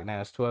 1 o'clock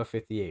now. It's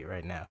 12:58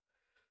 right now.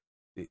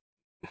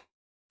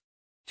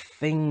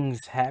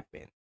 Things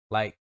happen.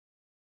 Like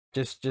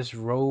just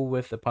roll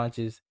with the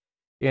punches.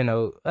 You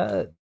know,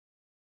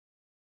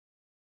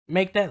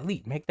 make that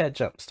leap, make that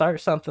jump.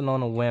 Start something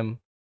on a whim.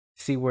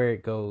 See where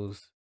it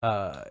goes.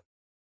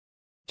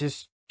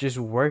 Just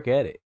work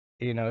at it.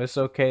 You know, it's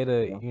okay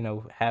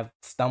to, have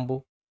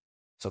stumble.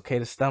 It's okay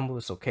to stumble.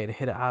 It's okay to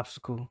hit an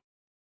obstacle.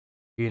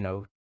 You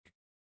know,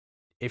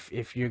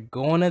 if you're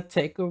gonna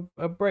take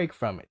a break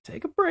from it,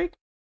 take a break,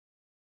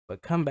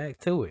 but come back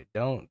to it.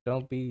 Don't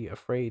be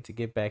afraid to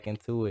get back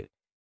into it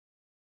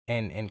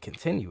and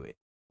continue it.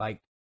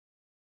 Like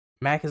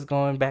Mac is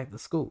going back to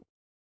school.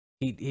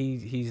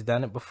 He's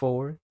done it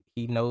before.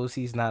 He knows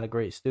he's not a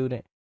great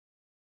student,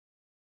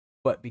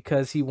 but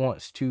because he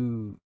wants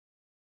to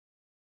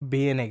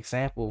be an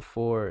example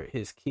for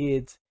his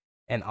kids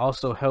and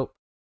also help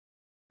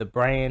the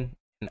brand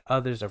and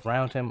others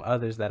around him,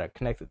 others that are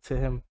connected to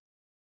him,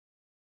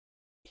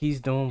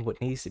 he's doing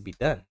what needs to be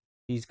done.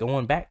 He's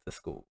going back to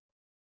school.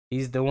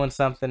 He's doing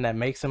something that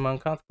makes him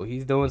uncomfortable.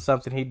 He's doing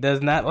something he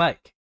does not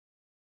like.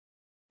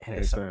 And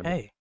it's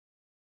okay.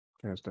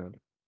 Can't stand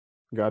it.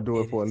 You gotta do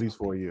it for at least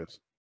 4 years.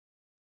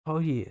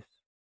 4 years.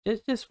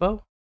 Just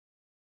 4.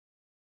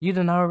 You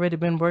done already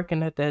been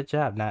working at that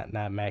job. Not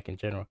Mac in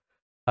general.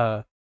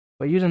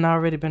 But you done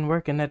already been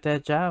working at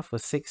that job for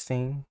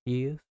 16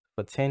 years,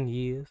 for 10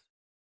 years,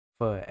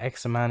 for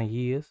X amount of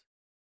years.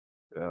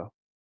 Yeah.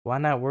 Why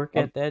not work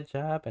at that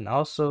job and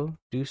also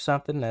do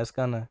something that's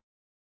gonna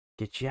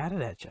get you out of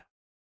that job?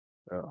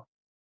 Yeah.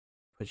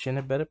 Put you in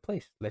a better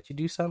place. Let you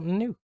do something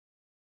new.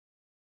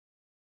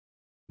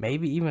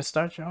 Maybe even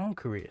start your own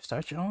career.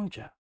 Start your own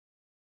job.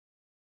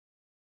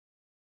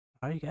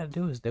 All you gotta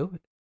do is do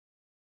it.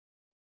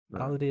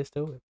 Right. All it is,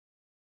 do it.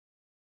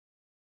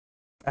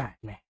 All right,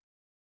 man.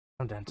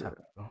 I'm done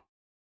talking.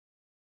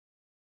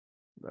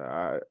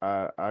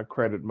 I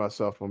credit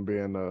myself on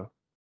being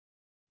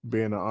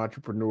an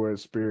entrepreneur in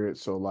spirit.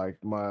 So like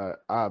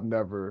I've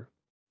never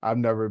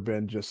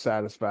been just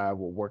satisfied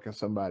with working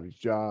somebody's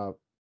job.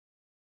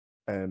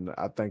 And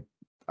I think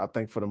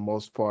for the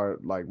most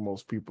part, like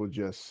most people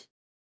just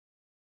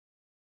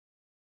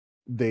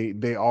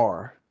they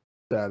are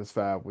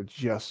satisfied with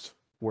just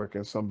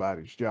working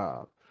somebody's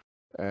job.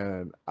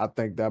 And I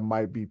think that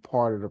might be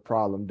part of the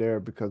problem there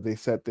because they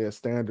set their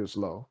standards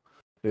low.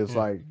 It's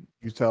like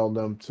you tell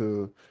them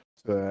to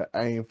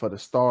aim for the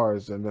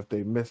stars, and if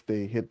they miss,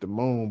 they hit the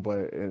moon.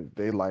 But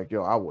they like,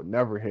 yo, I would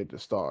never hit the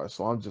stars,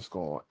 so I'm just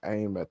gonna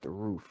aim at the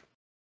roof.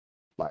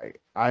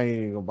 Like I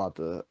ain't even about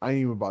to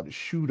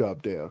shoot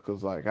up there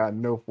because like I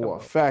know for a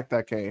fact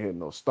I can't hit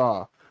no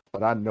star,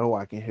 but I know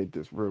I can hit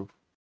this roof.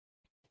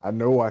 I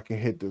know I can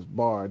hit this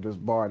bar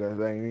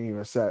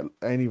that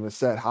ain't even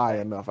set high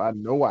enough. I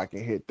know I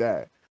can hit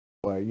that,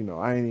 but I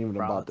ain't even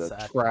about to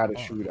try to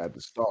shoot at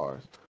the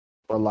stars.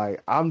 But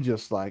like I'm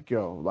just like,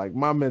 yo, like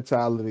my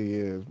mentality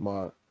is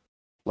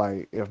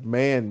like if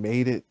man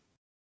made it,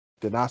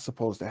 they're not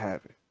supposed to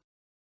have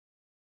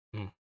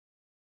it.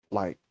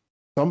 Like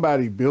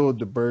somebody build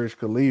the Burj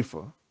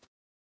Khalifa.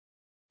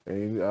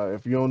 And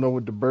if you don't know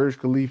what the Burj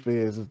Khalifa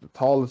is, it's the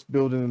tallest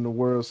building in the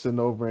world sitting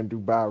over in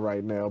Dubai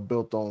right now,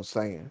 built on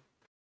sand.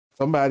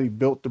 Somebody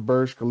built the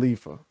Burj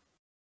Khalifa.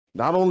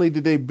 Not only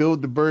did they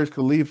build the Burj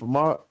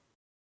Khalifa,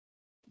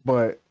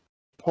 but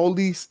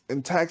police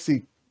and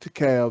taxi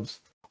cabs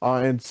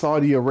are in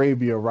Saudi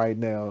Arabia right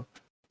now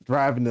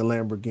driving the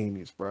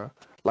Lamborghinis, bro.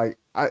 Like,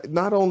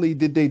 not only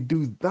did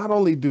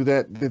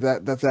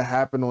that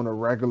happen on a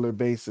regular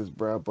basis,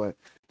 bro, but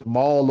the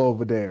mall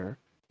over there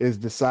is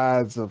the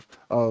size of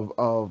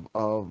all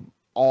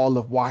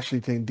of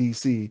Washington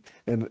D.C.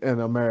 in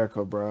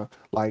America, bro.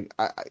 Like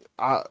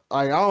I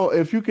don't,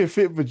 if you can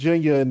fit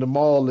Virginia in the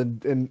mall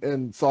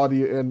in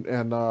Saudi and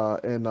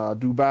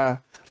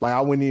Dubai, like I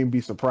wouldn't even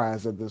be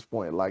surprised at this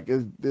point. Like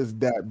it's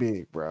that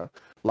big, bro.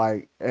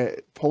 Like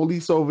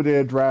police over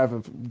there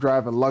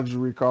driving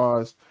luxury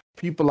cars.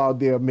 People out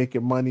there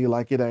making money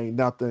like it ain't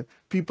nothing.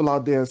 People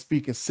out there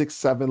speaking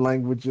 6-7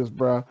 languages,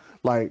 bro.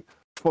 Like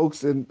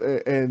folks in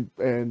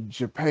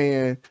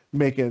Japan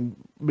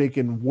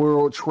making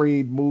world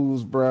trade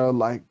moves, bro.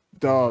 Like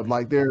dog,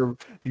 like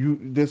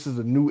this is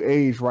a new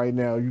age right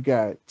now. You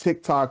got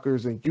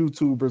TikTokers and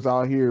YouTubers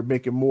out here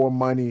making more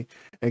money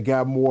and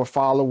got more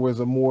followers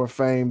and more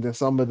fame than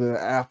some of the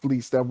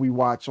athletes that we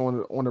watch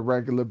on a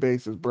regular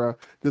basis, bro.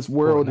 This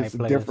world is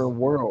a different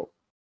world.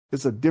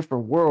 It's a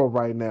different world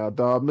right now,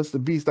 dog.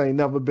 Mr. Beast ain't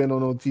never been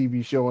on no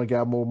TV show and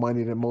got more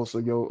money than most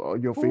of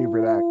your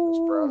favorite actors,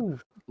 bro.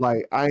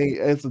 Like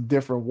it's a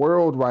different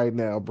world right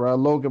now, bro.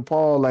 Logan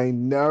Paul ain't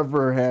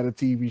never had a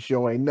TV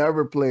show, ain't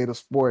never played a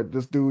sport.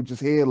 This dude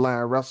just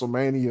headlined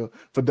WrestleMania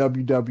for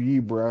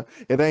WWE, bro.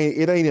 It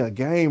ain't a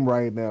game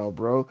right now,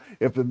 bro.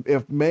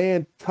 If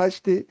man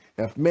touched it,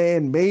 if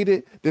man made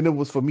it, then it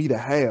was for me to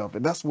have,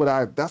 and that's what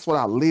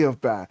I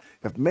live by.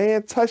 If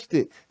man touched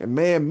it and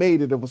man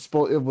made it, it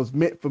was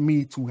meant for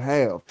me to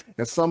have.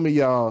 And some of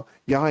y'all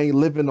ain't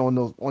living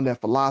on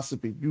that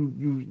philosophy.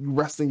 You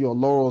resting your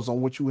laurels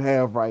on what you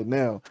have right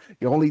now.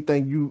 The only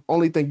thing you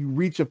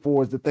reaching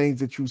for is the things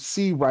that you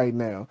see right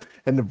now.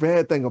 And the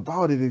bad thing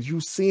about it is you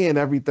seeing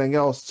everything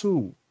else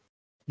too.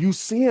 You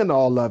seeing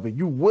all of it.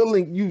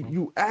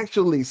 You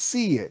actually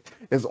see it.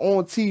 It's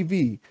on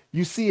TV.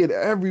 You see it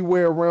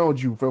everywhere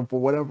around you. For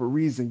whatever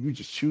reason, you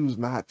just choose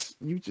not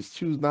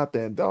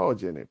to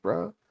indulge in it,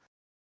 bro.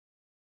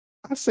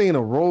 I seen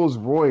a Rolls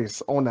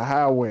Royce on the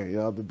highway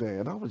the other day,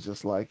 and I was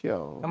just like,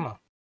 yo, come on.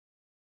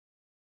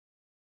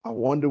 I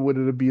wonder what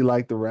it'd be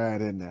like to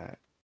ride in that.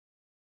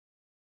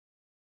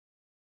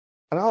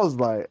 And I was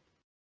like,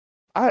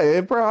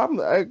 I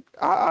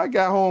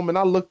got home and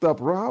I looked up,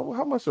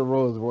 how much a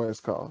Rolls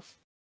Royce costs?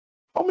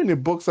 How many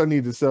books I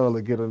need to sell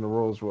to get in the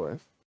Rolls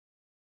Royce?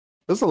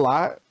 It's a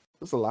lot.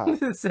 It's a lot. I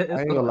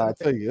ain't gonna lie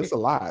to you. It's a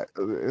lot.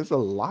 It's a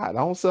lot. I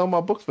don't sell my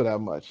books for that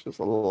much. It's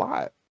a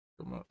lot.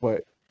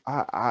 But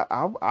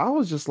I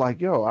was just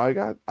like, yo,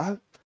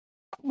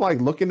 I'm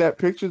like looking at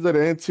pictures of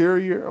the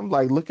interior. I'm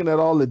like looking at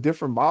all the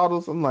different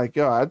models. I'm like,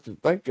 yo, I just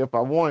think if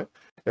I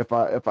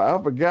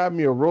ever got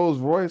me a Rolls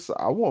Royce,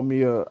 I want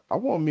me a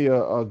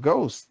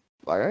Ghost.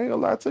 Like I ain't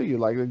gonna lie to you,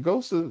 like the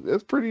Ghost is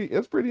it's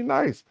pretty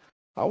nice.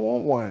 I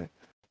want one.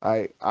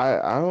 I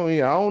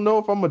don't know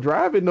if I'm gonna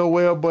drive it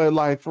nowhere, but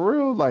like for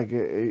real, like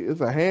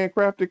it's a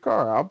handcrafted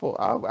car.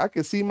 I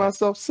can see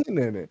myself sitting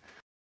in it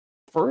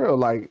for real.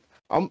 Like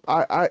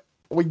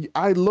when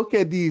I look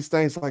at these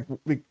things, like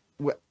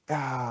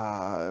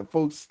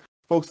folks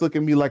look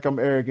at me like I'm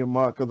arrogant,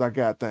 Mark, because I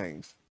got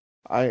things.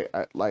 I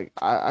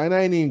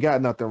ain't even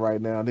got nothing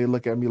right now. They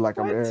look at me like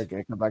I'm What?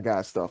 arrogant because I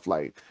got stuff.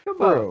 Like Come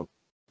for on. real.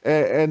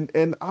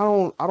 And I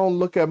don't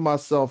look at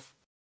myself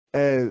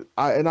as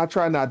I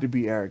try not to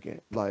be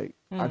arrogant. Like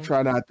I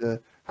try not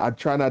to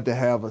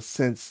have a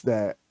sense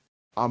that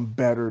I'm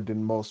better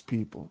than most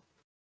people.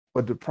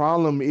 But the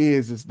problem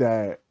is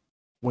that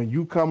when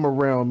you come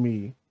around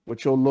me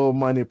with your little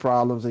money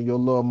problems and your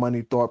little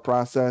money thought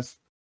process,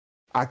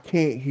 I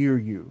can't hear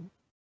you.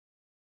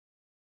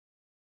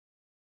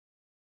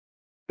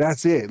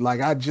 That's it.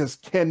 Like I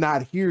just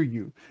cannot hear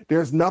you.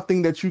 There's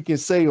nothing that you can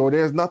say or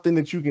there's nothing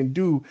that you can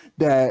do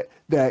that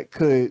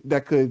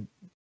could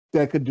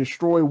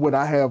destroy what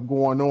I have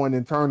going on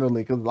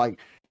internally. Cause like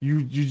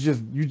you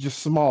just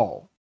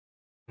small.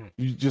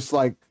 You just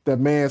like the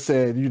man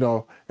said, you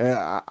know,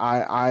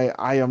 I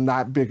am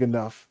not big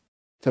enough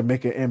to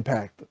make an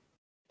impact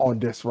on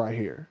this right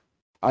here.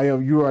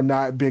 You are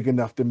not big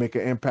enough to make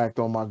an impact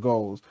on my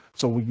goals.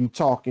 So when you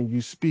talk and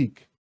you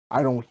speak,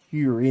 I don't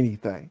hear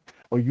anything.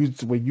 Or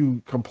when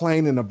you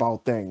complaining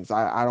about things,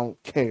 I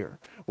don't care.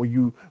 When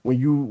you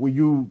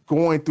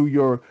going through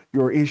your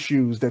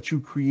issues that you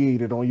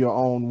created on your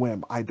own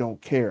whim, I don't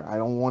care. I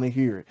don't want to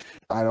hear it.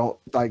 I don't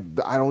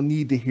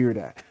need to hear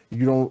that.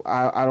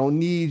 I don't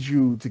need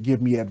you to give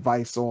me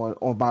advice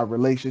on my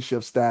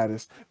relationship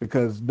status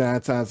because 9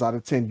 times out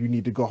of 10 you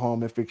need to go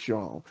home and fix your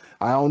own.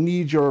 I don't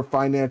need your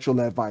financial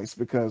advice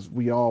because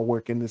we all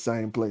work in the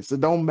same place.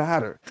 It don't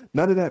matter.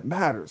 None of that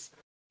matters.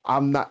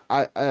 I'm not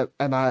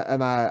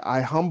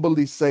I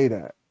humbly say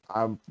that.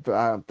 I'm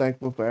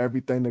thankful for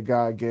everything that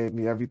God gave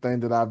me,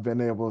 everything that I've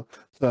been able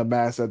to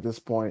amass at this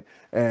point,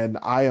 and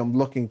I am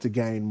looking to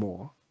gain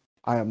more.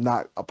 I am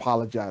not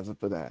apologizing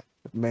for that.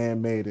 If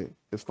man made it,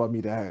 it's for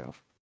me to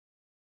have.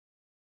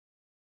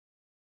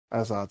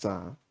 That's our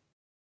time.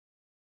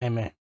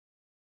 Amen.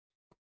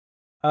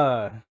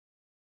 That's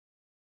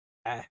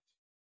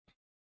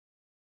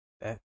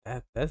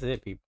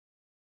it, people.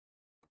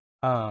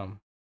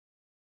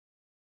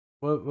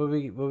 What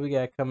we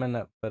got coming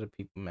up for the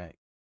people, Mac?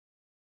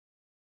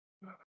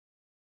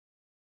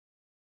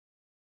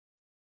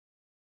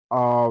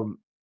 I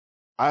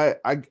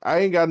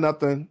ain't got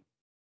nothing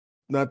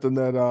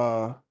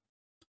that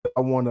I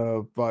want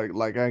to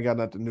like I ain't got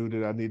nothing new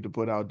that I need to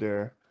put out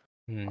there.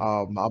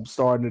 I'm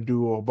starting to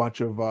do a bunch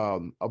of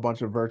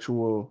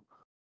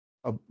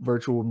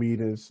virtual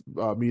meetings,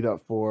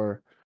 meetup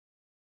for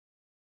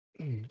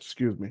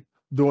excuse me,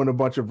 doing a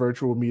bunch of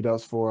virtual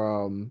meetups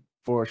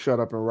for Shut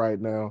Up and Right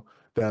Now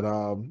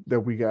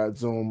that we got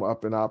Zoom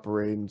up and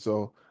operating.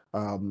 So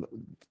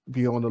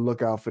be on the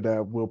lookout for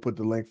that. We'll put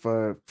the link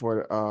for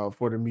the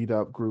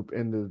meetup group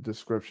in the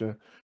description.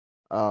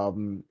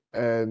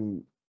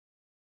 And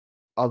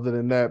other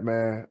than that,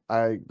 man,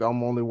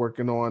 I'm only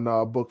working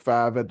on book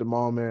 5 at the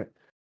moment.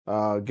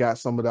 Got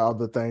some of the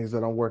other things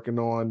that I'm working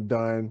on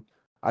done.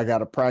 I got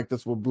to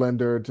practice with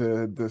Blender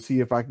to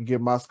see if I can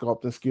get my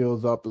sculpting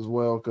skills up as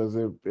well. Because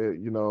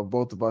you know,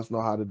 both of us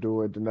know how to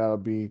do it, then that'll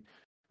be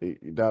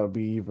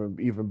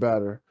even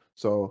better.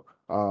 So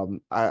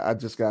I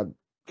just got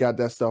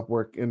that stuff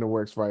in the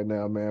works right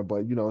now, man.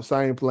 But you know,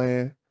 same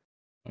plan.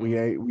 We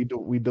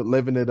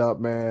living it up,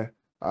 man.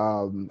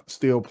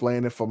 Still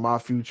planning for my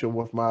future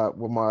with my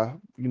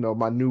you know,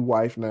 my new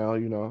wife now.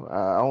 You know,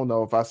 I don't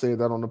know if I said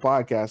that on the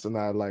podcast or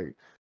not. Like,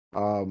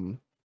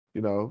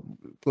 you know,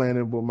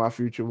 planning with my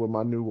future with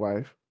my new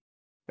wife,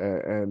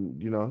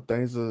 and you know,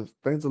 things are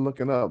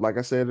looking up. Like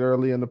I said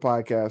earlier in the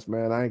podcast,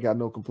 man, I ain't got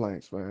no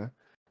complaints, man,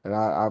 and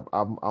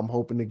I'm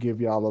hoping to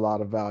give y'all a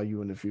lot of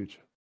value in the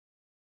future.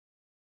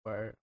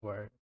 Word.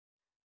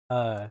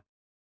 Let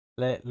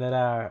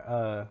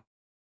our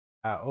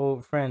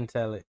old friend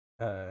tell it.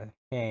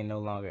 He ain't no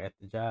longer at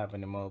the job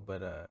anymore,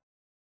 but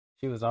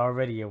she was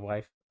already your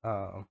wife. We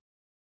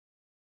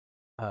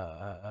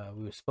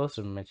were supposed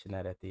to mention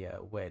that at the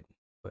wedding,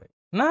 but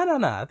no.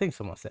 I think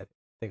someone said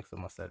it. But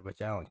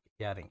y'all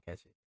didn't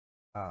catch it.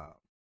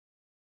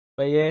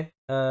 But yeah,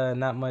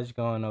 not much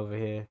going over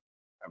here.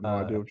 I have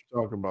no idea what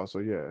you're talking about. So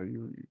yeah,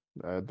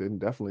 I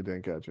definitely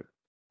didn't catch it.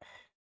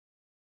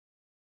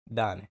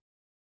 Donnie.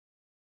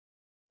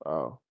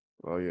 Oh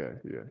yeah.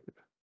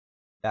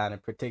 Donnie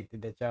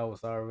predicted that y'all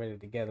was already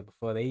together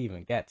before they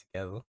even got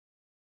together.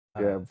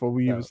 Yeah, before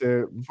we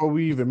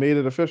even made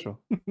it official.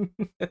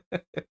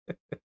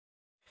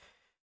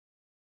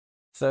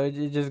 So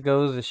it just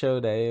goes to show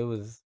that it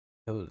was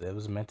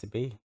meant to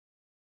be.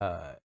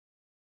 The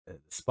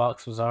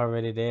sparks was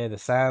already there, the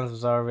signs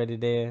was already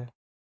there.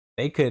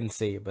 They couldn't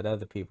see it, but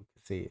other people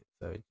could see it.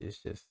 So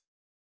it's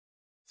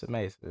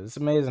amazing. It's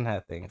amazing how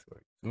things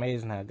work. It's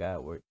amazing how God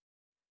works.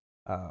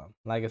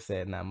 Like I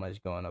said, not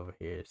much going over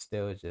here.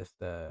 Still just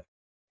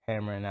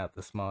hammering out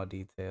the small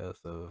details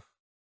of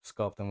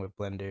sculpting with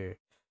Blender,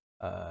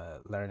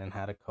 learning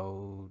how to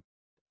code.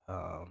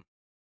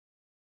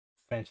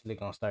 Eventually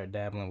gonna start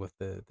dabbling with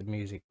the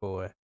music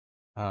board.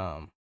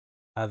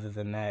 Other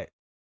than that,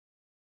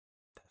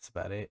 that's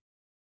about it.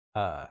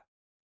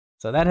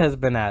 So that has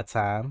been our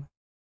time.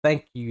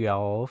 Thank you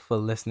all for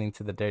listening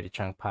to the Dirty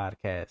Trunk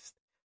Podcast.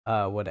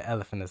 Where the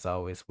elephant is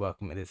always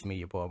welcome. It is me,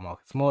 your boy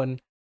Marcus Morton.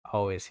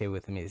 Always here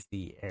with me is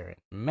the Aaron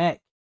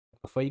Mack.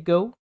 Before you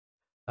go,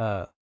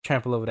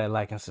 trample over that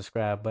like and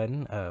subscribe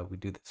button. We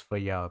do this for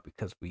y'all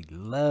because we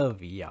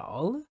love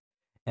y'all.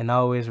 And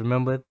always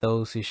remember,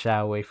 those who shy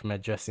away from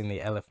addressing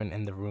the elephant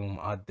in the room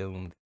are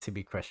doomed to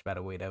be crushed by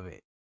the weight of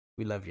it.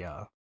 We love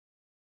y'all.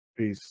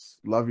 Peace.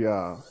 Love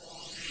y'all.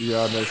 See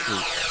y'all next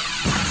week.